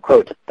saw in the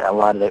quote, that a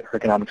lot of the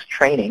ergonomics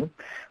training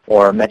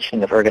or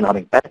mentioning of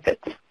ergonomic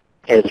benefits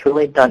is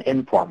really done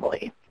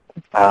informally.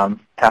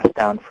 Passed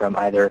down from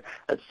either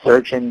a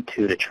surgeon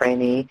to the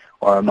trainee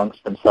or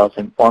amongst themselves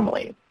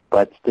informally.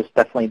 But this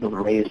definitely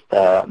raised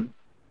the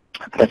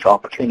potential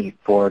opportunity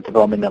for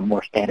developing a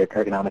more standard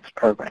ergonomics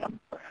program.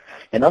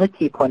 Another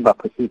key point about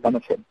perceived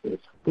benefits is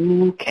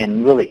who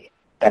can really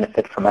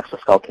benefit from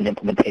exoskeleton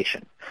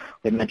implementation.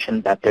 We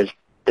mentioned that there's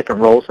different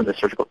roles in the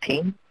surgical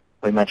team.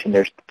 We mentioned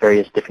there's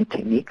various different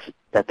techniques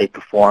that they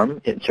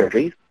perform in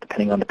surgery,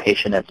 depending on the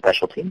patient and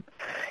specialty.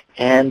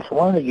 And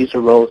one of the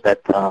user roles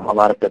that a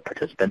lot of the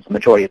participants, the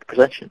majority of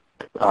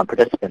the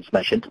participants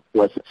mentioned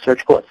was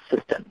surgical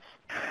assistants.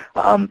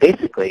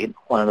 Basically,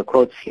 one of the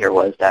quotes here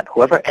was that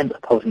whoever ends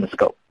up holding the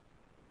scope.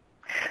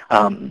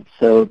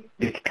 So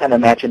you can kind of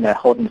imagine that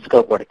holding the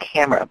scope or the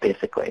camera,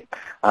 basically.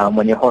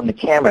 When you're holding the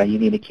camera, you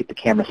need to keep the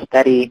camera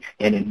steady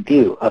and in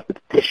view of the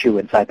tissue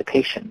inside the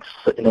patient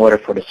in order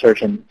for the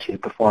surgeon to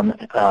perform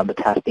the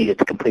task needed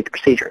to complete the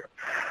procedure.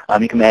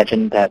 You can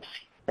imagine that,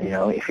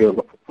 if you're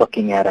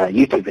looking at a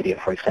YouTube video,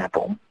 for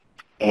example,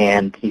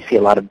 and you see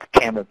a lot of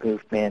camera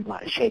movement, a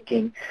lot of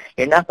shaking,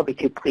 you're not going to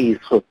be too pleased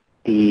with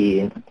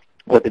the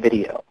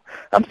video.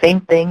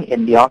 Same thing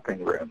in the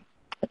operating room,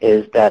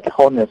 is that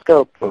holding the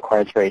scope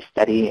requires very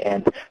steady,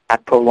 and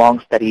that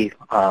prolonged steady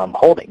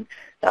holding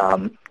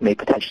may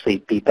potentially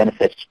be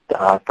benefits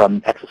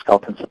from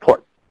exoskeleton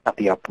support of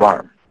the upper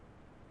arm.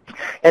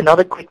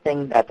 Another quick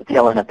thing at the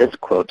tail end of this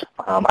quote,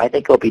 I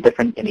think it will be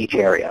different in each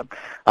area.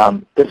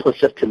 This was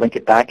just to link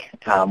it back.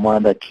 One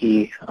of the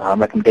key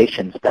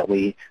recommendations that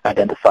we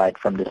identified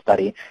from this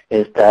study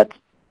is that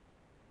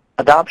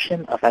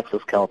adoption of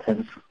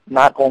exoskeletons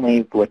not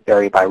only would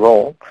vary by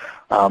role,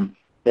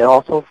 they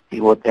also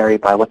would vary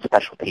by what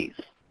specialties,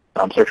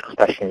 surgical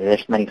specialties.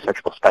 There's many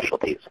surgical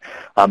specialties.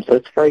 So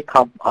it's very,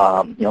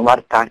 a lot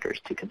of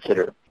factors to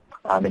consider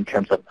in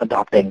terms of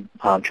adopting,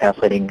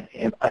 translating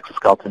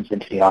exoskeletons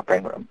into the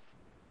operating room.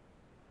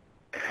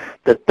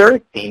 The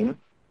third theme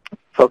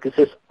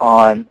focuses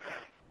on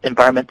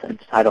environmental and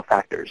societal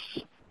factors.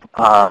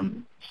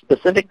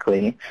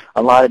 Specifically,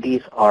 a lot of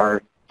these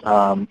are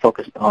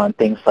focused on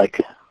things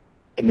like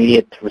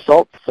immediate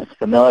results,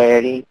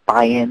 familiarity,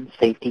 buy-in,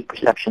 safety,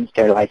 perception,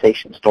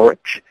 sterilization,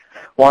 storage.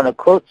 One of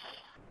the quotes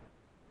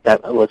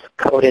that was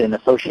coded and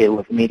associated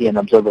with immediate and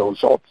observable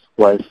results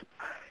was,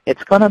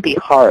 it's going to be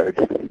hard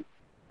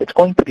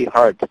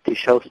to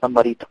show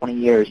somebody 20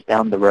 years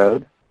down the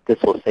road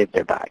this will save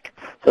their back.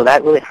 So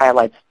that really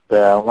highlights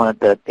one of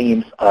the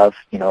themes of,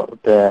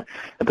 the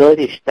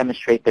ability to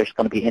demonstrate there's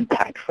going to be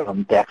impact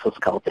from the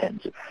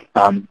exoskeletons.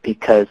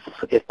 Because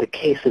if the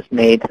case is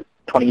made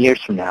 20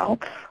 years from now,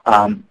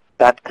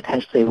 that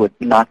potentially would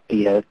not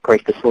be a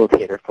great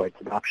facilitator for its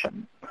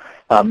adoption.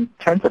 In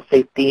terms of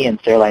safety and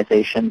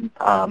sterilization,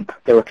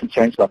 there were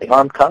concerns about the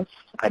arm cuffs.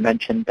 I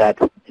mentioned that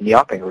in the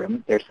operating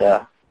room, there's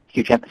a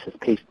huge emphasis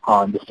placed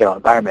on the sterile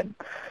environment.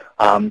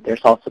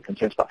 There's also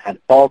concerns about hand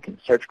bulk and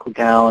surgical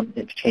gown,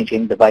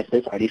 interchanging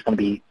devices. Are these going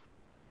to be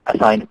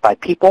assigned by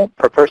people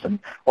per person,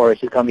 or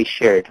is it going to be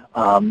shared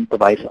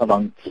device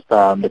amongst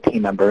the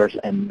team members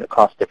and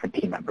across different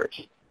team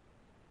members?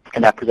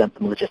 And that presents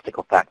some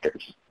logistical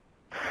factors.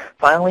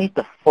 Finally,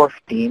 the fourth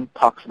theme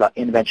talks about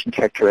intervention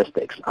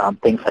characteristics.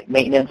 Things like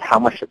maintenance, how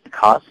much does it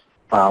cost,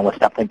 was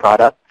definitely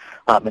brought up,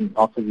 and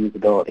also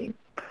usability.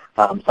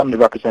 Some of the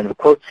representative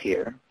quotes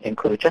here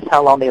include just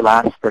how long they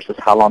last versus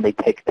how long they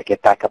take to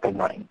get back up and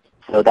running.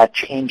 So that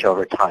change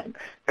over time.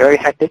 Very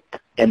hectic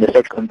in the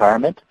surgical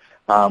environment.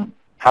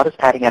 How does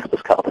adding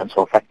exoskeletons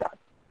will affect that?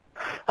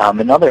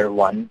 Another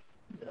one,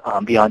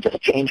 beyond just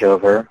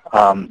changeover,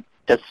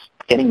 just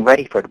getting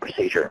ready for the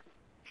procedure.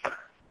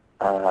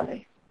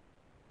 I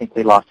think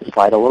we lost the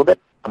slide a little bit.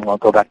 I'm going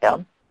to go back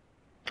down.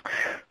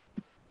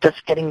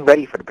 Just getting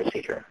ready for the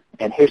procedure.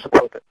 And here's a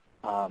quote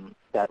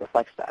that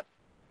reflects that.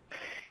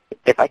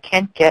 If I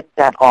can't get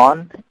that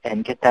on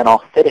and get that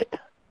all fitted,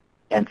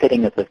 and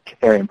fitting is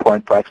very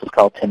important for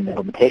exoskeleton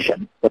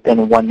implementation,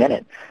 within 1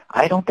 minute,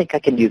 I don't think I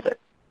can use it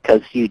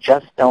because you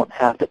just don't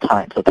have the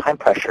time. So time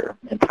pressure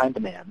and time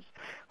demands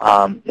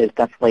is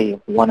definitely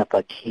one of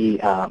the key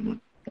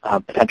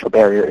potential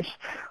barriers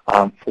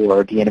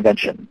for the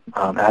intervention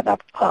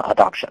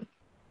adoption.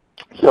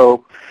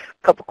 So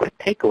a couple quick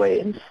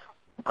takeaways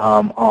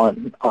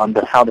on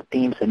how the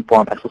themes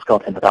inform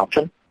exoskeleton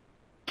adoption.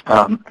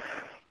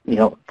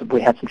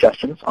 We had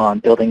suggestions on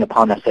building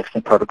upon that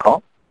 16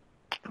 protocol.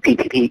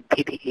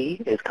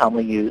 PPE is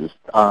commonly used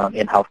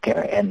in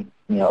healthcare, and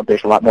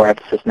there's a lot more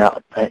emphasis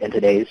now in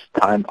today's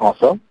time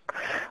also.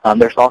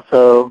 There's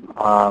also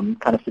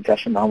kind of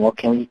suggestion on, well,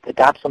 can we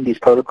adapt some of these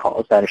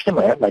protocols that are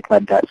similar, like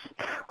lead tests,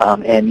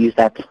 and use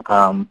that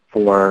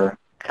for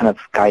kind of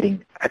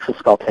guiding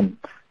exoskeleton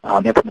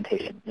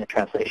implementation and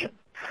translation.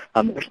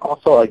 There's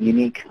also a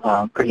unique,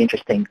 pretty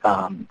interesting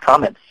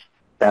comments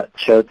that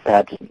showed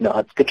that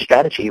a good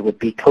strategy would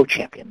be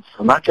co-champions.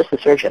 So not just the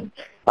surgeon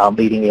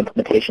leading the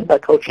implementation,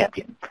 but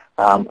co-champion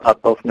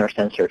of both nurse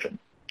and surgeon.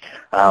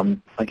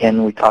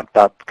 Again, we talked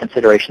about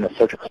consideration of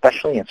surgical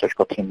specialty and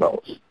surgical team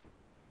roles.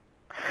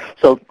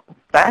 So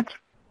that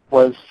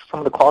was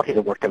some of the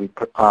qualitative work that we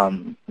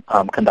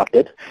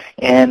conducted.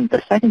 And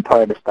the second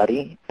part of the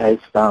study is,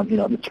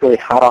 it's really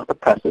hot off the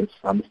presses.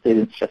 The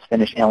students just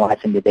finished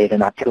analyzing the data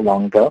not too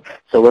long ago.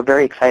 So we're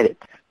very excited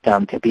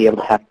to be able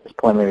to have these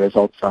preliminary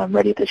results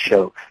ready to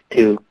show,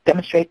 to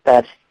demonstrate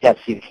that, yes,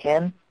 you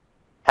can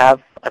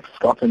have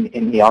exoskeleton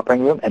in the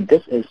operating room, and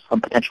this is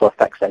some potential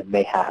effects that it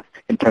may have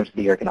in terms of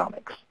the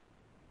ergonomics.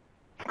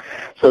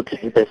 So to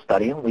do this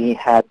study, we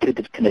had two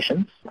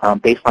conditions,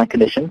 baseline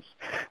conditions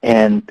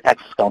and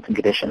exoskeleton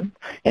condition.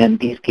 In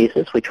these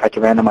cases, we tried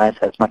to randomize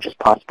as much as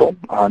possible,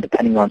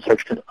 depending on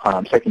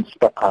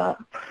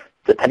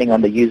depending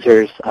on the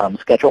user's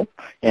schedule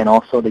and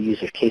also the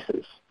user's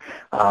cases.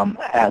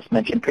 As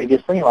mentioned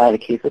previously, a lot of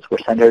the cases were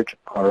centered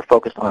or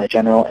focused on the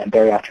general and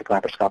bariatric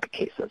laparoscopic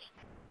cases.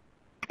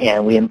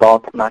 And we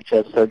involved not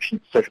just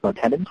surgical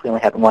attendants. We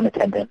only had one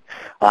attendant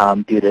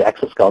due to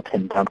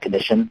exoskeleton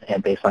condition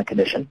and baseline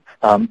condition.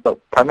 But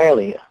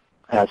primarily,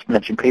 as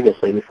mentioned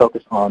previously, we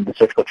focused on the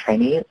surgical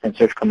trainees and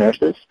surgical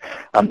nurses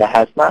that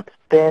has not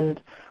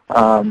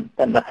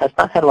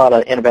had a lot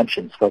of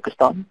interventions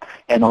focused on,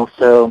 and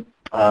also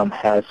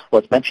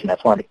was mentioned as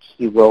one of the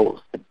key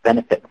roles that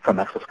benefit from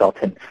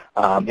exoskeleton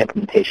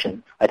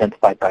implementation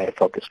identified by the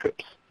focus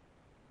groups.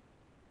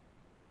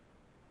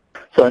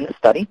 So in this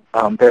study,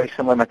 very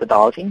similar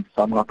methodology.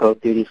 So I'm going to go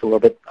through these a little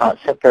bit.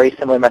 Very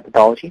similar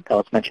methodology that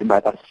was mentioned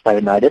by Dr.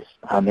 Stefanidis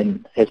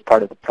in his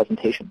part of the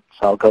presentation.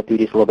 So I'll go through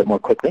these a little bit more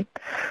quickly.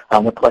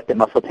 We collected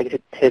muscle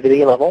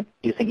activity level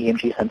using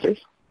EMG sensors.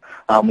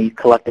 We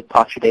collected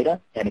posture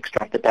data and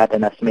extracted that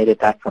and estimated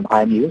that from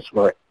IMUs,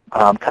 or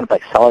kind of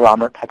like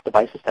accelerometer type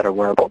devices that are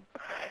wearable.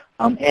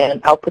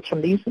 And outputs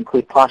from these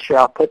include posture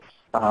outputs,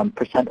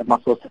 percent of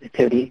muscle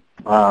activity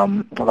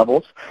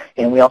levels,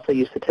 and we also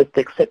use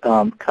statistics,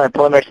 kind of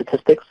preliminary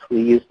statistics.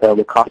 We use the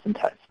Leukosten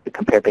test to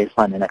compare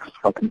baseline and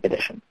exoskeleton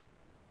condition.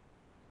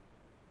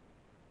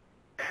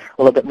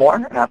 A little bit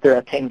more, after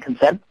obtaining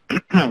consent,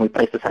 we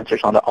place the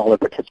sensors onto all the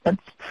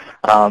participants.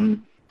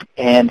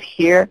 And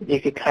here you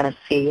can kind of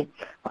see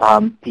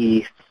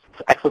the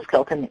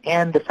exoskeleton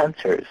and the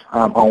sensors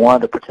on one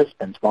of the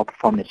participants while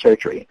performing the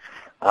surgery.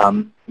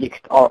 You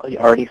can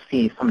already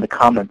see some of the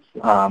comments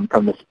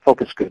from the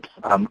focus groups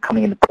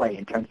coming into play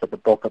in terms of the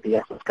bulk of the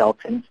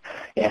exoskeletons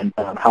and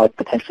how it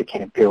potentially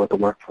can interfere with the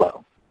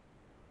workflow.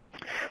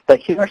 But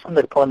here are some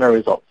of the preliminary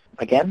results.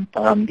 Again,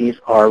 these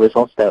are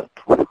results that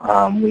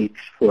we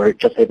were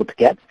just able to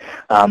get.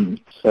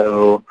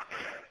 So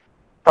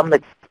some of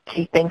the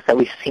key things that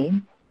we've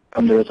seen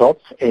from the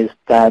results is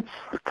that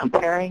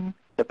comparing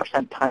the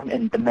percent time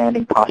in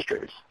demanding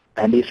postures,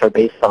 and these are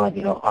based on,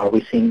 are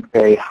we seeing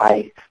very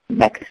high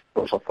neck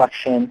dorsal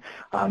flexion,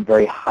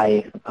 very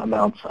high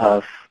amounts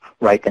of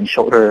right and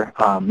shoulder,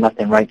 left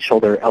and right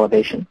shoulder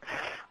elevation.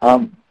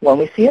 When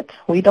we see it,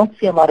 we don't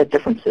see a lot of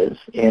differences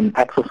in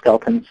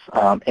exoskeletons'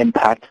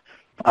 impact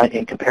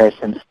in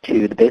comparisons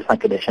to the baseline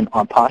condition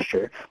on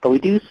posture, but we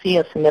do see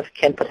a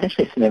significant,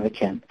 potentially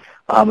significant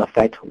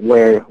effect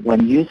where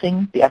when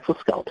using the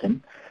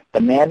exoskeleton,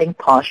 demanding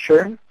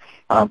posture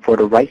for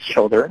the right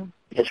shoulder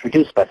is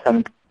reduced by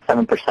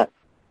 7%.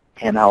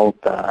 And I'll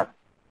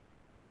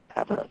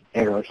have an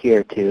arrow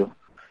here to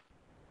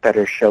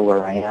better show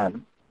where I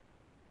am.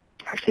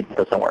 Actually, it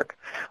doesn't work.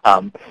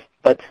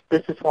 But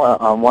this is one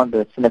of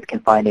the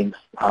significant findings,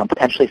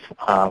 potentially,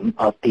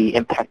 of the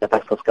impact of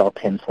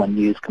exoskeletons when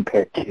used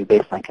compared to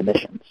baseline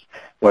conditions,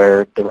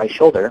 where the right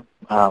shoulder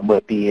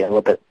would be a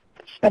little bit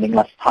spending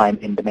less time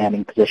in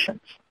demanding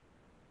positions.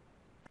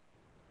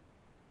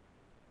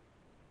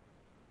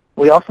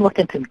 We also looked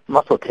into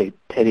muscle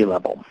activity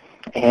level.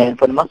 And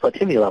for the muscle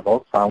activity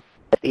levels,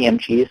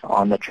 EMGs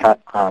on the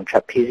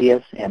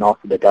trapezius and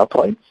also the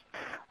deltoids.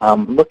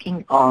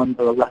 Looking on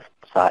the left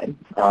side,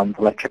 the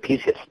left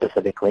trapezius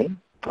specifically,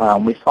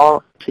 we saw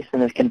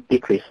significant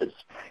decreases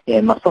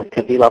in muscle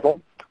activity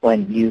level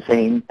when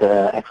using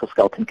the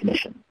exoskeleton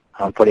condition.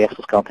 For the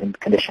exoskeleton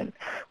condition,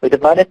 we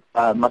divided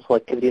muscle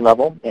activity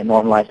level and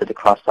normalized it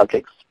across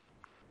subjects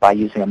by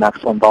using a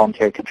maximum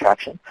voluntary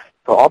contraction.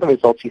 So all the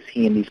results you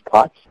see in these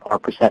plots are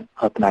percent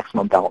of the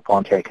maximum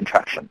voluntary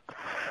contraction.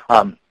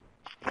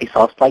 We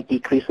saw slight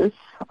decreases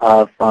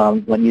of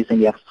when using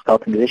the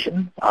exoskeleton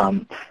condition,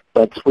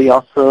 but we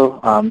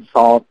also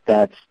saw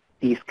that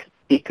these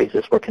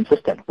decreases were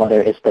consistent,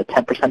 whether it's the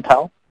 10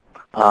 percentile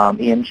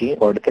EMG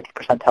or the 50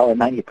 percentile or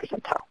 90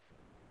 percentile.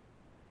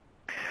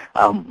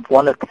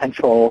 One of the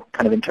potential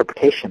kind of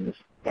interpretations,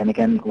 and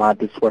again, a lot of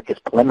this work is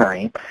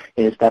preliminary,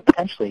 is that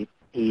potentially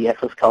the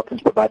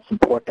exoskeletons provide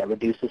support that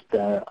reduces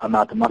the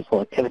amount of muscle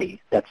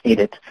activity that's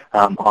needed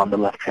on the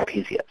left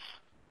trapezius.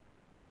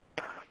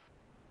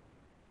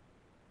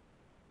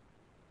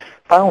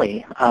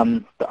 Finally,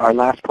 our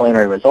last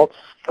preliminary results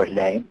for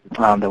today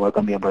that we're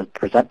going to be able to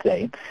present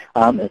today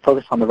is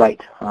focused on the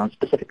right,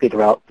 specifically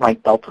the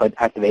right deltoid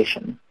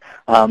activation.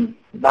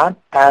 Not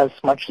as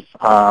much,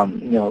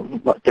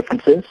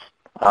 differences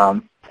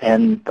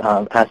and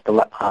as the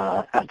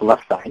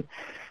left side.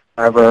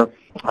 However,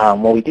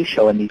 what we do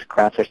show in these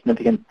graphs are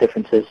significant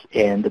differences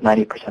in the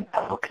 90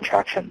 percentile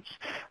contractions,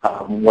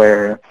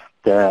 where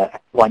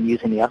when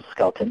using the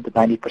exoskeleton, the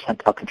 90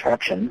 percentile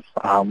contractions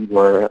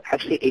were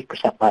actually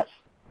 8% less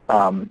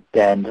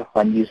than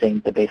when using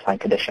the baseline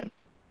condition.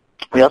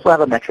 We also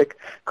have a metric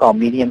called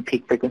median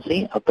peak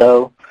frequency.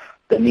 Although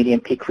the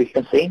median peak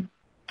frequency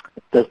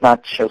does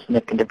not show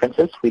significant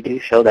differences, we do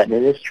show that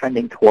it is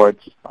trending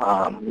towards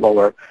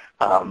lower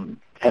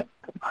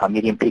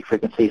median peak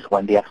frequencies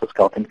when the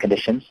exoskeleton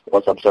conditions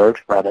was observed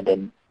rather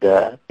than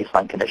the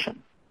baseline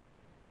condition.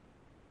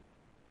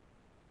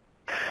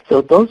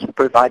 So those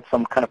provide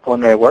some kind of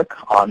preliminary work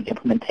on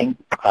implementing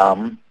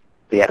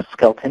the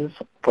exoskeletons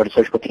for the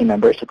surgical team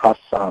members across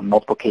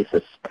multiple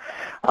cases.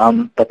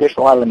 But there's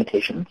a lot of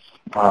limitations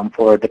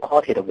for the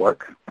qualitative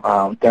work.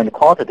 During the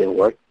qualitative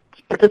work,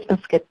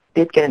 participants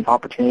did get an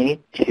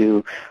opportunity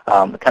to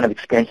kind of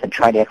experience and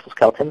try the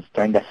exoskeletons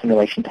during the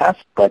simulation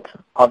task, but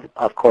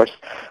of course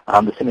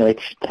the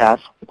simulation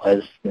task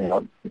was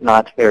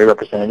not very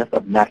representative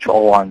of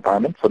natural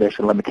environment, so there's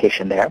a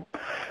limitation there.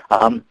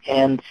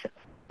 And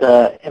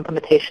the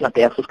implementation of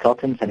the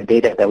exoskeletons and the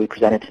data that we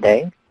presented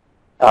today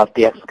of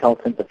the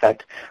exoskeletons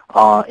effect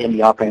in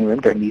the operating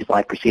room during these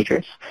live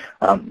procedures.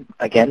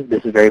 Again,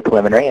 this is very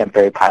preliminary and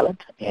very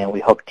pilot, and we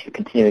hope to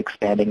continue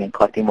expanding and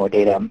collecting more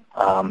data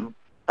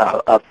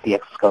of the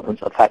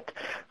exoskeletons effect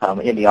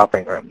in the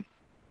operating room.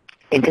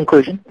 In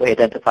conclusion, we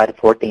identified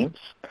 4 themes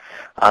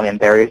and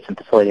barriers and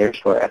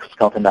facilitators for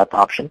exoskeleton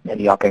adoption in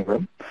the operating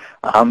room.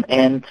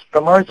 And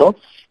from our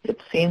results, it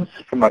seems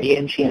from our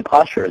EMG and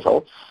posture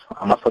results,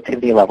 muscle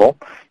activity level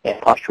and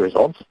posture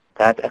results,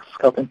 that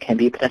exoskeleton can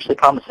be potentially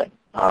promising.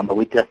 But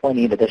we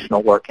definitely need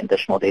additional work and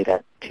additional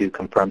data to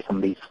confirm some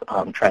of these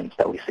trends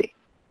that we see.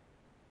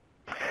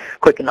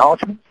 Quick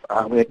acknowledgments.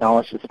 We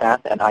acknowledge the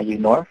staff at IU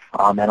North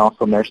and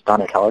also Nurse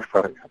Donna Keller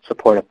for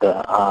support of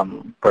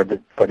for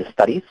the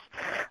studies.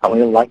 We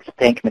would like to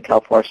thank Mickey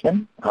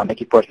Forsman from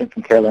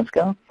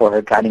Karolinska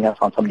for guiding us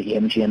on some of the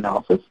EMG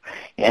analysis.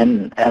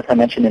 And as I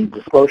mentioned in the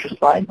disclosure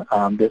slide,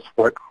 this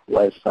work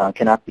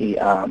cannot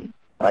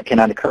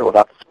occur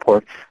without the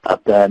support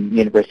of the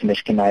University of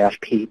Michigan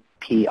NIOSH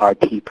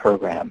PRT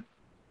program.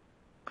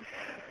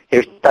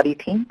 Here's the study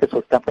team. This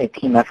was definitely a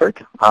team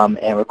effort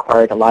and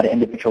required a lot of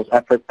individuals'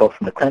 effort, both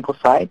from the clinical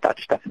side,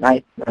 Dr.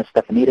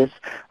 Stefanidis,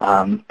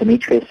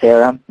 Dimitrios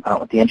Sarah,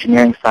 the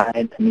engineering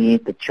side, me,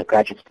 the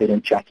graduate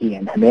student Jackie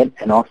and Hamid,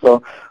 and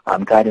also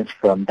guidance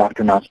from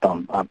Dr.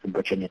 Nussbaum from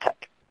Virginia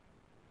Tech.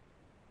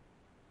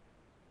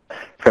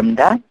 From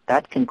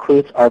that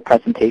concludes our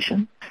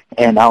presentation,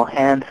 and I'll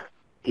hand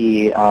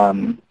the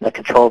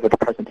control over the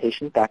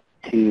presentation back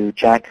to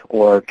Jack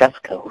or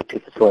Jessica to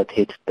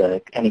facilitate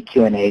any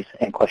Q&As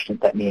and questions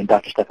that me and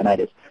Dr.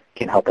 Stefanidis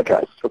can help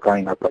address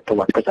regarding the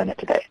work presented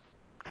today.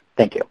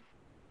 Thank you.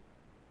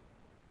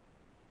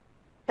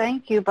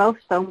 Thank you both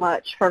so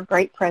much for a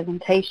great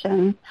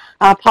presentation.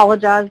 I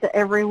apologize to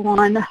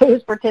everyone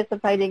who's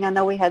participating. I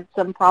know we had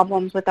some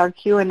problems with our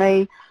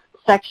Q&A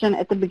section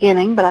at the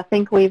beginning, but I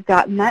think we've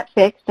gotten that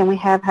fixed, and we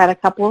have had a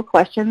couple of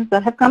questions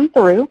that have come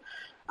through.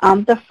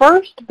 The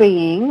first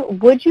being,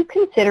 would you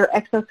consider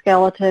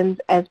exoskeletons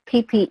as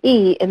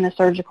PPE in the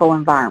surgical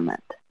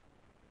environment?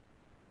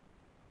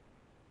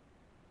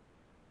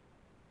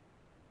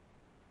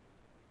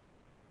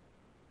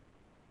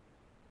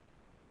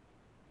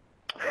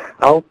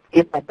 I'll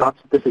give my thoughts.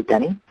 This is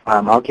Denny.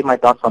 I'll give my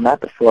thoughts on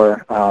that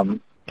before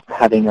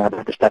having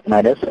Dr.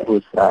 Stefanidis,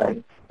 who's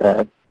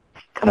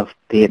kind of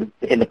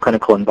in the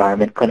clinical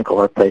environment, clinical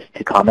workplace,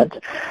 to comment.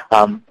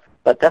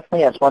 But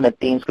definitely, as one of the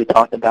themes we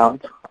talked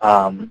about,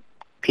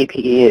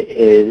 PPE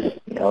is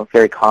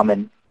very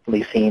common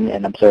seen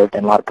and observed,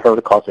 and a lot of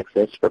protocols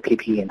exist for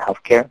PPE in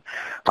healthcare.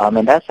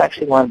 And that's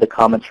actually one of the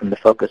comments from the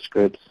focus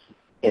groups,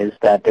 is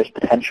that there's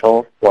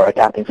potential for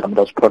adapting some of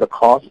those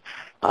protocols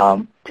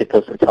to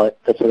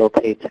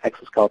facilitate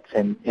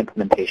exoskeleton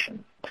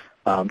implementation.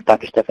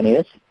 Dr.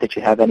 Stefanidis, did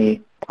you have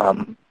any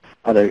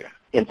other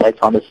insights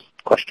on this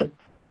question?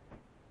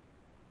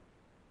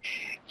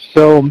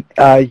 So,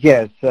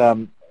 yes,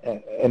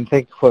 and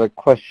thank you for the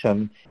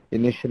question.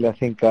 Initially, I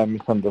think I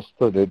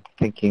misunderstood it,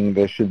 thinking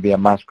there should be a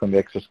mask on the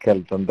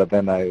exoskeleton, but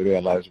then I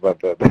realized what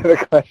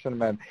the question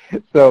meant.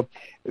 So,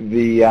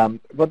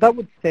 what I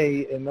would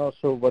say, and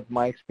also what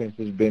my experience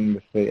has been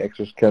with the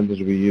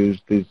exoskeletons we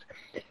used, is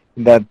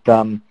that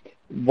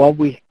what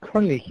we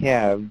currently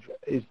have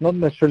is not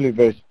necessarily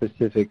very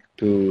specific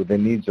to the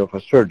needs of a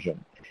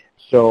surgeon.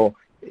 So,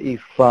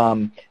 if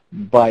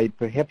by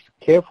perhaps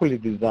carefully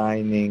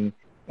designing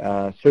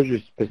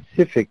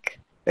surgery-specific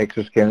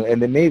exoskeleton,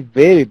 and they may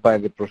vary by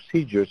the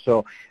procedure.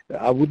 So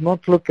I would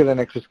not look at an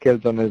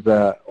exoskeleton as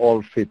a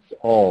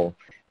all-fits-all,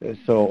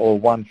 or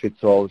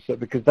one-fits-all,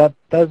 because that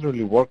doesn't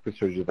really work with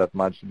surgery that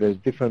much. There's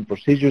different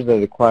procedures that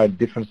require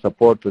different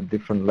support at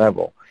different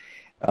level.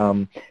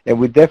 And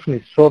we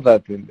definitely saw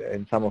that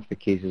in some of the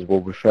cases where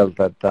we felt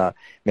that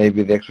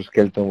maybe the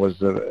exoskeleton was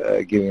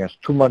giving us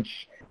too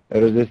much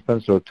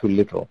resistance or too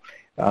little.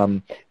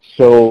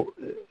 So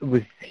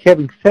with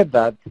having said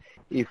that,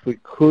 if we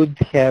could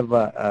have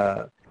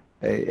a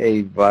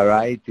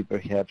variety,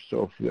 perhaps,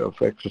 of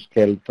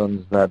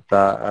exoskeletons that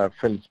are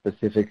fairly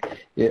specific,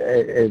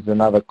 as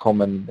another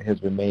comment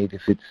has been made,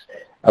 if it's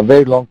a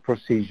very long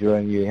procedure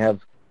and you have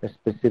a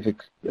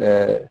specific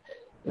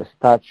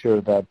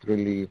stature that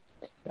really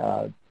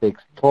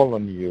takes toll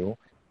on you,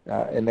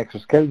 an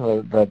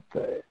exoskeleton that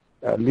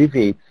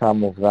alleviates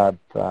some of that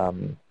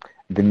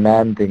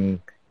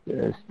demanding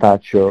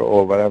stature,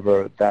 or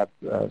whatever that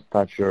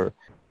stature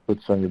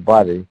puts on your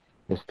body,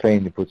 the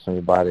strain it puts on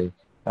your body,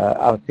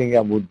 I think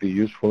that would be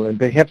useful. And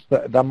perhaps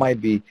that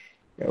might be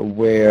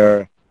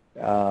where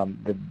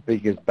the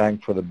biggest bang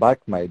for the buck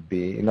might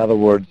be. In other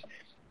words,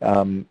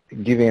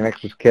 giving an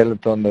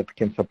exoskeleton that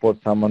can support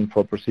someone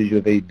for a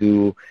procedure they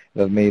do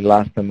that may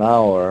last an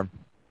hour,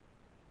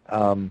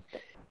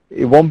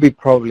 it won't be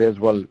probably as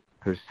well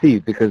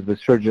perceived, because the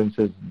surgeons,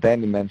 as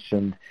Danny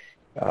mentioned,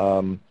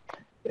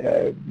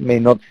 may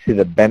not see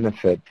the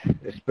benefit,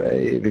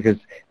 because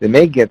they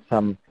may get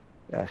some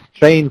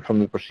strain from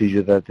the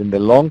procedure that in the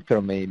long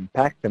term may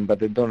impact them, but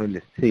they don't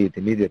really see it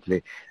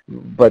immediately.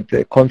 But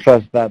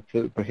contrast that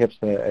to perhaps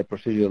a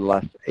procedure that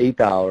lasts 8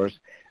 hours,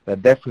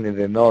 that definitely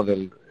they know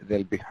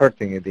they'll be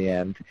hurting at the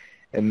end,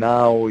 and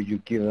now you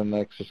give them an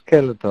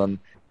exoskeleton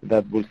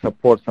that will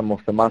support some of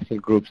the muscle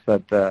groups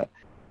that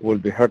will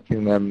be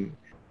hurting them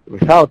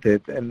without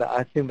it, and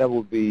I think that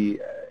will be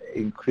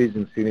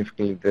increasing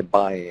significantly the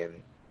buy-in.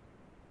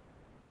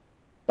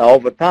 Now,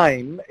 over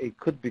time, it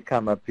could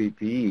become a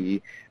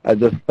PPE. I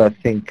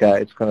think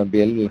it's going to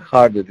be a little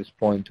hard at this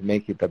point to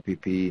make it a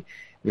PPE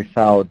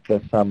without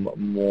some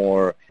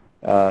more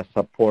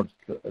support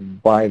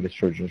by the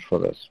surgeons for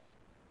this.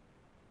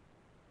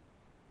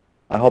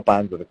 I hope I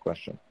answered the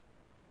question.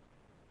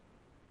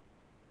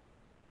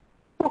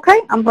 Okay,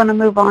 I'm going to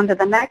move on to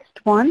the next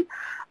one.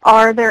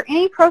 Are there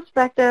any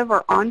prospective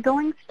or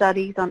ongoing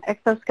studies on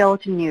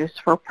exoskeleton use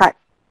for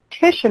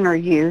practitioner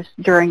use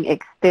during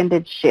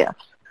extended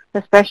shifts,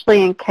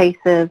 especially in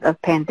cases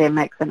of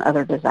pandemics and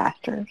other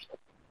disasters?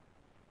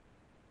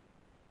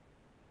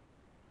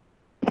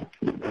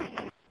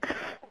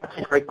 That's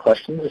a great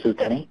question. This is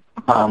Denny.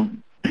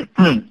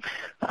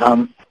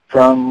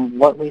 From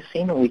what we've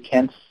seen, we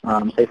can't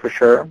say for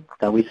sure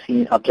that we've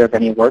observed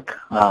any work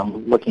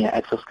looking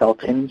at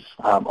exoskeletons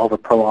over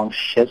prolonged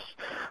shifts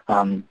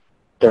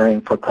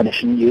for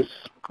clinician use.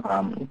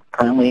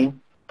 Currently,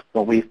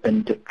 what we've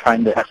been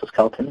trying the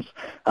exoskeletons,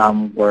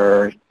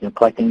 we're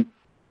collecting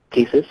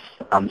cases,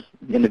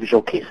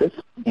 individual cases,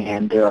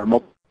 and there are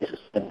multiple cases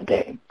in a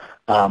day.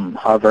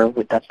 However,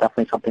 that's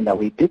definitely something that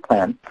we do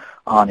plan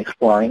on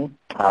exploring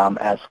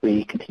as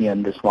we continue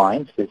in this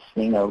line, is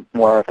seeing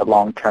more of the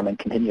long-term and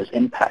continuous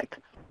impact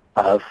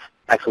of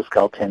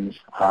exoskeletons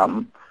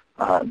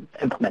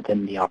implemented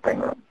in the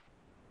operating room.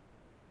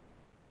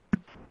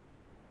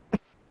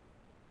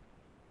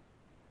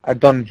 I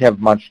don't have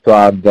much to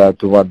add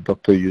to what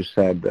Dr. Yu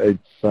said.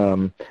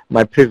 It's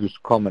my previous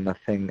comment, I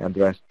think,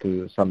 addressed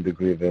to some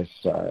degree this.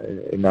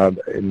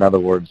 In other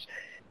words,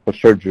 for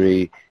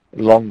surgery,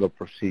 longer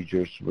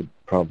procedures would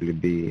probably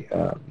be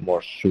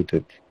more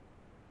suited.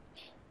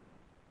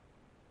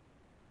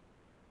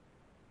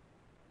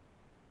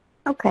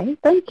 Okay,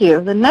 thank you.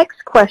 The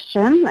next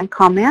question and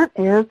comment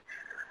is,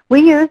 we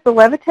use the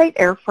Levitate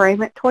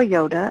airframe at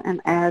Toyota, and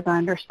as I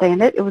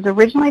understand it, it was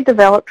originally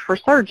developed for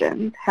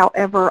surgeons.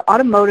 However,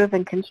 automotive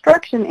and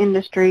construction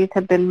industries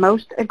have been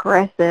most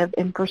aggressive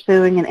in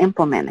pursuing and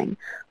implementing.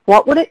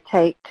 What would it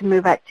take to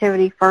move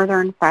activity further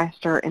and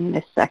faster in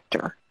this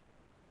sector?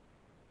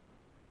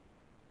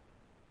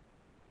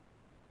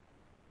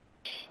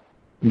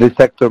 This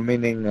sector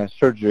meaning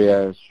surgery,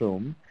 I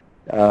assume.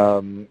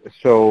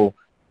 So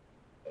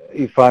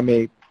if I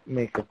may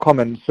make a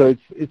comment. So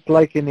it's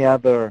like any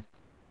other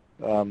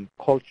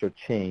culture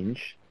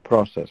change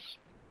process.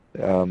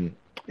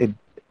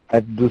 I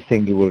do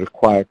think it will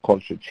require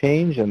culture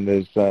change, and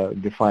there's a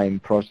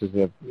defined process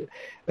that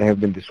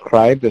have been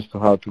described as to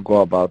how to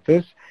go about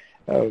this.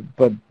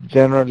 But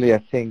generally, I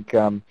think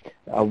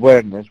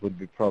awareness would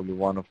be probably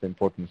one of the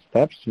important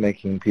steps,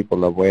 making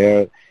people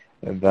aware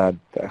that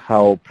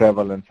how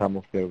prevalent some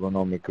of the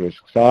ergonomic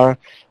risks are,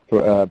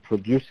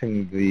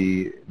 producing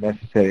the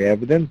necessary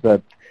evidence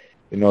that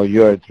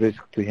you're at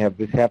risk to have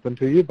this happen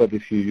to you, but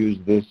if you use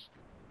this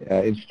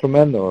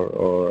instrument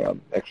or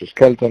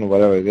exoskeleton or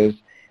whatever it is,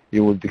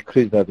 you will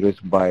decrease that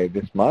risk by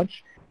this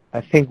much.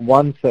 I think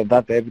once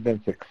that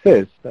evidence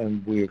exists,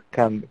 and we're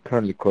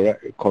currently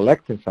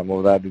collecting some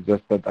of that, it's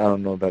just that I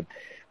don't know that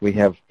we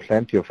have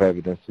plenty of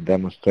evidence to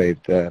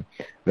demonstrate the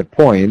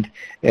point,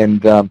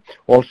 and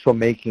also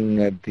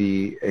making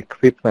the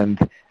equipment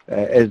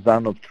as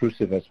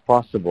unobtrusive as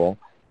possible,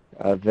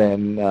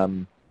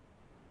 then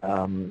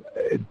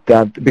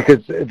that,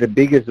 because the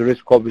biggest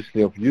risk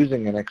obviously of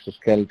using an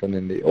exoskeleton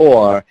in the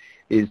OR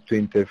is to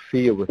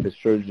interfere with the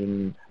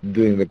surgeon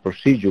doing the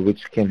procedure,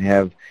 which can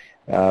have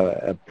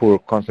poor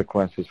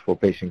consequences for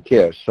patient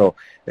care. So,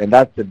 and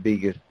that's the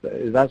biggest,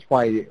 that's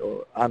why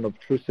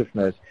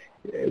unobtrusiveness,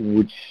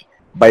 which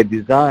by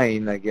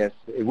design, I guess,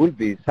 it will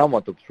be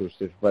somewhat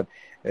obtrusive, but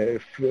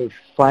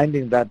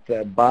finding that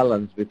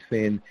balance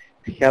between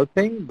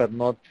helping but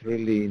not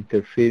really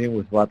interfering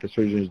with what the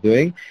surgeon is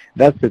doing,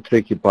 that's the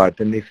tricky part.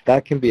 And if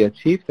that can be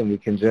achieved and we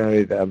can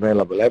generate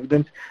available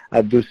evidence,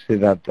 I do see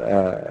that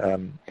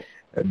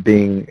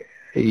being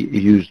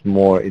used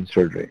more in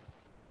surgery.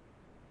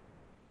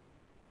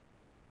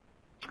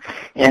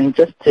 And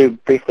just to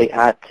briefly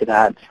add to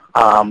that,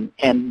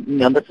 and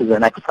this is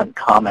an excellent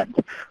comment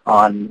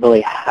on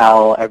really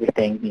how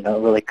everything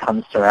really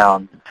comes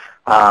around.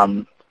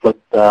 With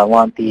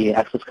one of the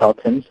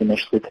exoskeletons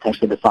initially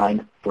potentially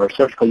designed for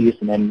surgical use,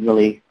 and then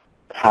really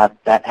have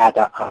that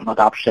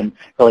adoption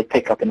really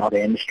pick up in other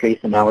industries,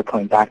 and now we're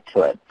coming back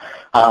to it.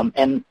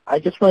 And I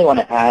just really want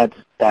to add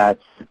that,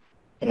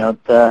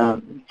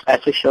 as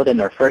we showed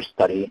in our first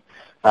study,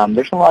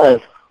 there's a lot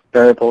of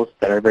variables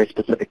that are very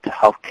specific to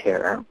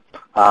healthcare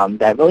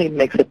that really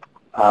makes it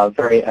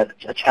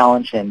a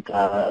challenge and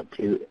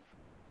to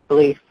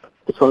really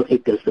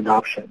facilitate this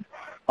adoption.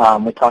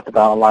 We talked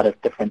about a lot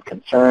of different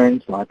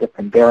concerns, a lot of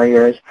different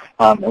barriers,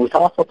 and we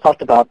also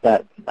talked about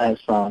that, as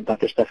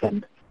Dr.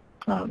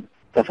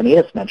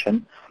 Stefanidis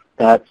mentioned,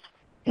 that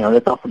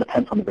this also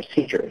depends on the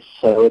procedures.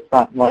 So it's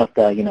not one of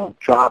the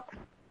drop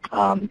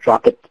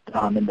it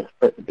in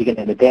the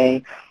beginning of the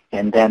day,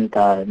 and then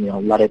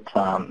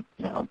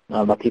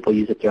let people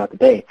use it throughout the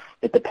day.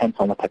 It depends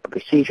on what type of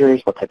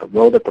procedures, what type of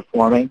role they're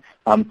performing.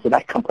 So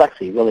that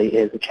complexity really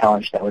is a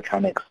challenge that we're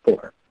trying to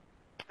explore.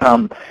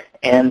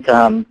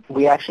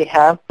 We actually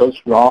have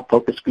those raw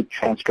focus group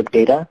transcript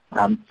data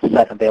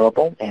set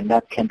available, and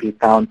that can be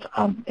found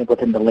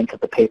within the link of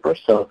the paper.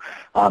 So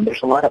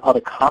there's a lot of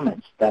other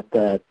comments that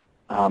the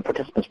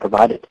participants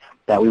provided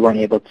that we weren't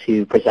able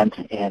to present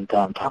and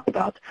talk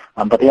about,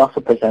 but they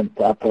also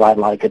provide a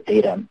lot of good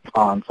data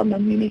on some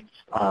of the unique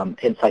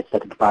insights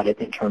that they provided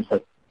in terms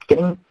of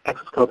getting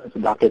exoskeletons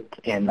adopted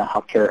in the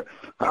healthcare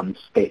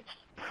space.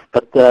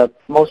 But the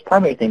most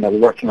primary thing that we're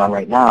working on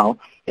right now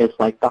is,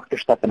 like Dr.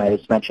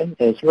 Stefanidis mentioned,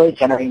 is really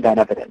generating that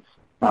evidence.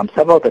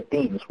 Several of the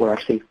themes were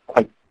actually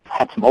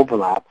had some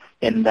overlap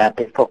in that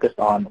they focused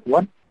on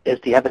what is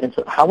the evidence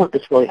of how would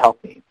this really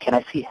help me? Can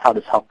I see how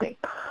this helped me?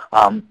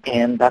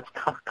 And that's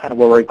kind of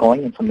where we're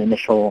going in some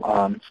initial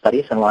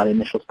studies, and a lot of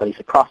initial studies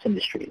across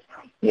industries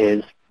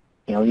is,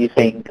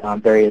 using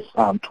various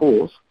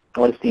tools.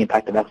 What is the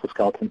impact of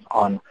exoskeletons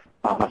on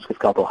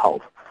musculoskeletal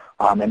health?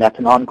 And that's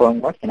an ongoing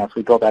work, and as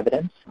we build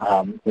evidence,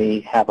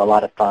 we have a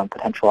lot of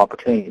potential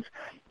opportunities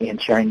in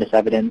sharing this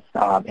evidence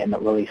and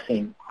really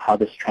seeing how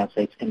this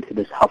translates into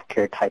this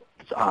healthcare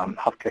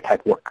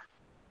type work.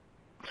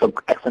 So,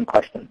 excellent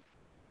question.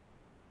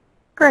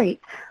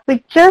 Great.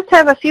 We just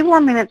have a few more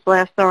minutes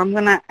left, so I'm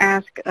going to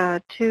ask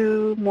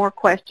 2 more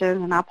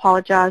questions, and I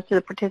apologize to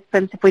the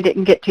participants if we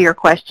didn't get to your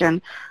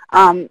question.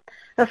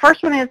 The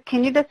first one is,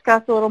 can you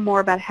discuss a little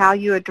more about how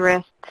you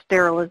addressed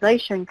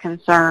sterilization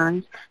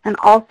concerns, and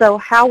also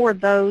how were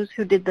those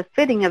who did the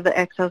fitting of the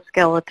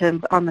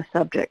exoskeletons on the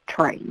subject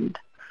trained?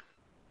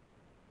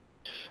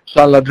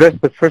 So I'll address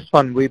the first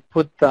one. We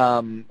put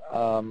the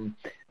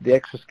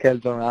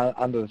exoskeleton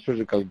under the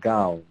surgical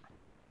gown.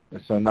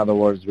 So in other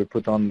words, we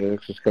put on the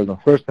exoskeleton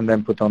first and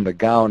then put on the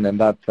gown, and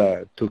that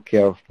took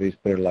care of the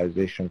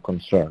sterilization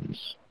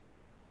concerns.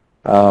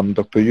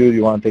 Dr. Yu,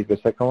 you want to take the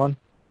second one?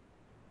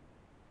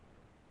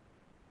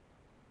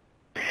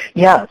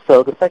 Yeah,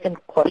 so the second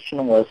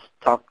question was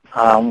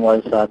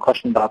a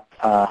question about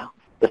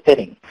the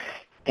fitting.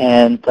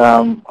 And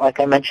like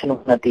I mentioned,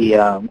 one of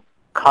the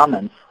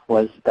comments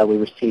that we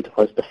received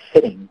was the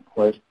fitting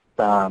was,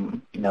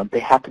 they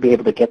have to be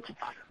able to get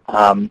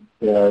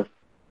the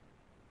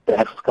the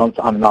exoskeletons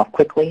on and off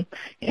quickly,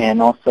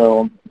 and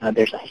also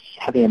there's a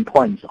heavy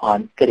importance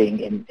on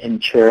fitting and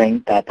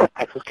ensuring that the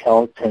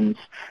exoskeletons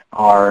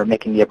are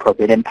making the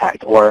appropriate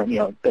impact, or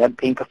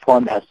being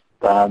performed as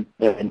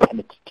they're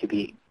intended to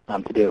be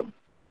to do.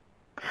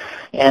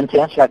 And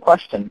to answer that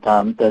question,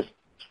 the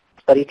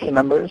study team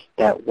members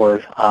that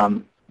were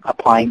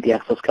applying the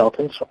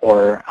exoskeletons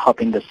or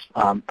helping the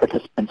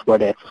participants wear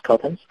the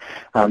exoskeletons,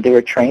 they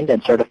were trained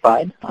and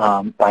certified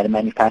by the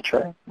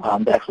manufacturer.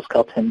 The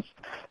exoskeletons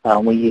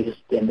we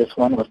used in this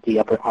one was the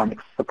Ergonomic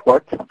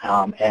support,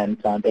 and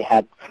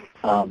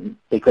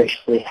they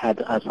graciously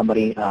had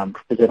somebody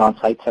visit on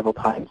site several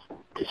times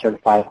to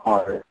certify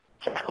our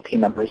surgical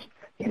team members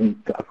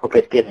in the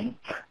appropriate fitting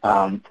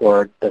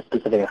for the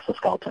specific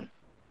exoskeleton.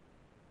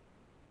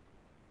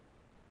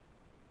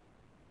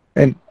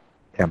 And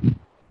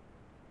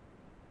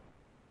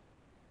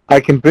I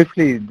can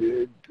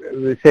briefly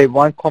say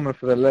one comment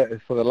for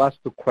the last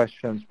two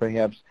questions,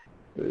 perhaps,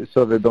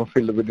 so they don't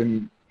feel that we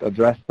didn't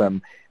address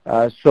them.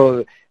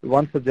 So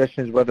one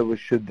suggestion is whether we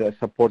should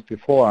support the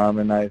forearm,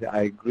 and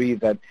I agree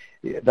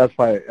that's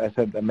why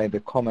I made the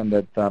comment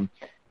that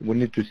we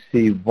need to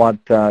see what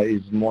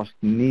is most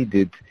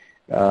needed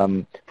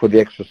for the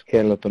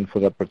exoskeleton for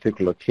that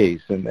particular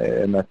case,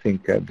 and I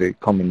think the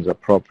comment is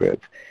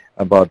appropriate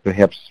about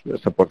perhaps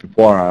support the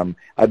forearm.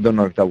 I don't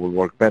know if that will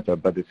work better,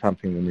 but it's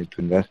something we need to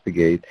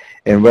investigate.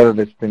 And whether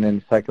there's been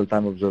any cycle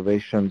time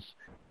observations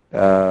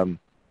to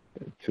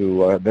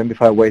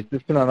identify waste.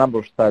 There's been a number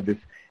of studies.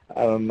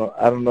 I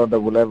don't know that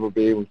we'll ever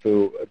be able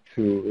to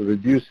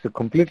reduce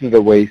completely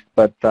the waste,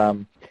 but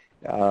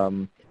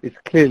it's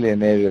clearly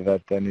an area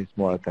that needs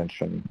more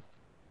attention.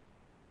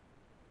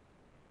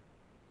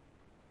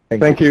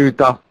 Thank you,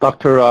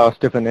 Dr.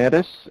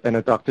 Stefanidis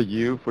and Dr.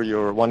 Yu, for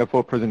your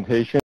wonderful presentation.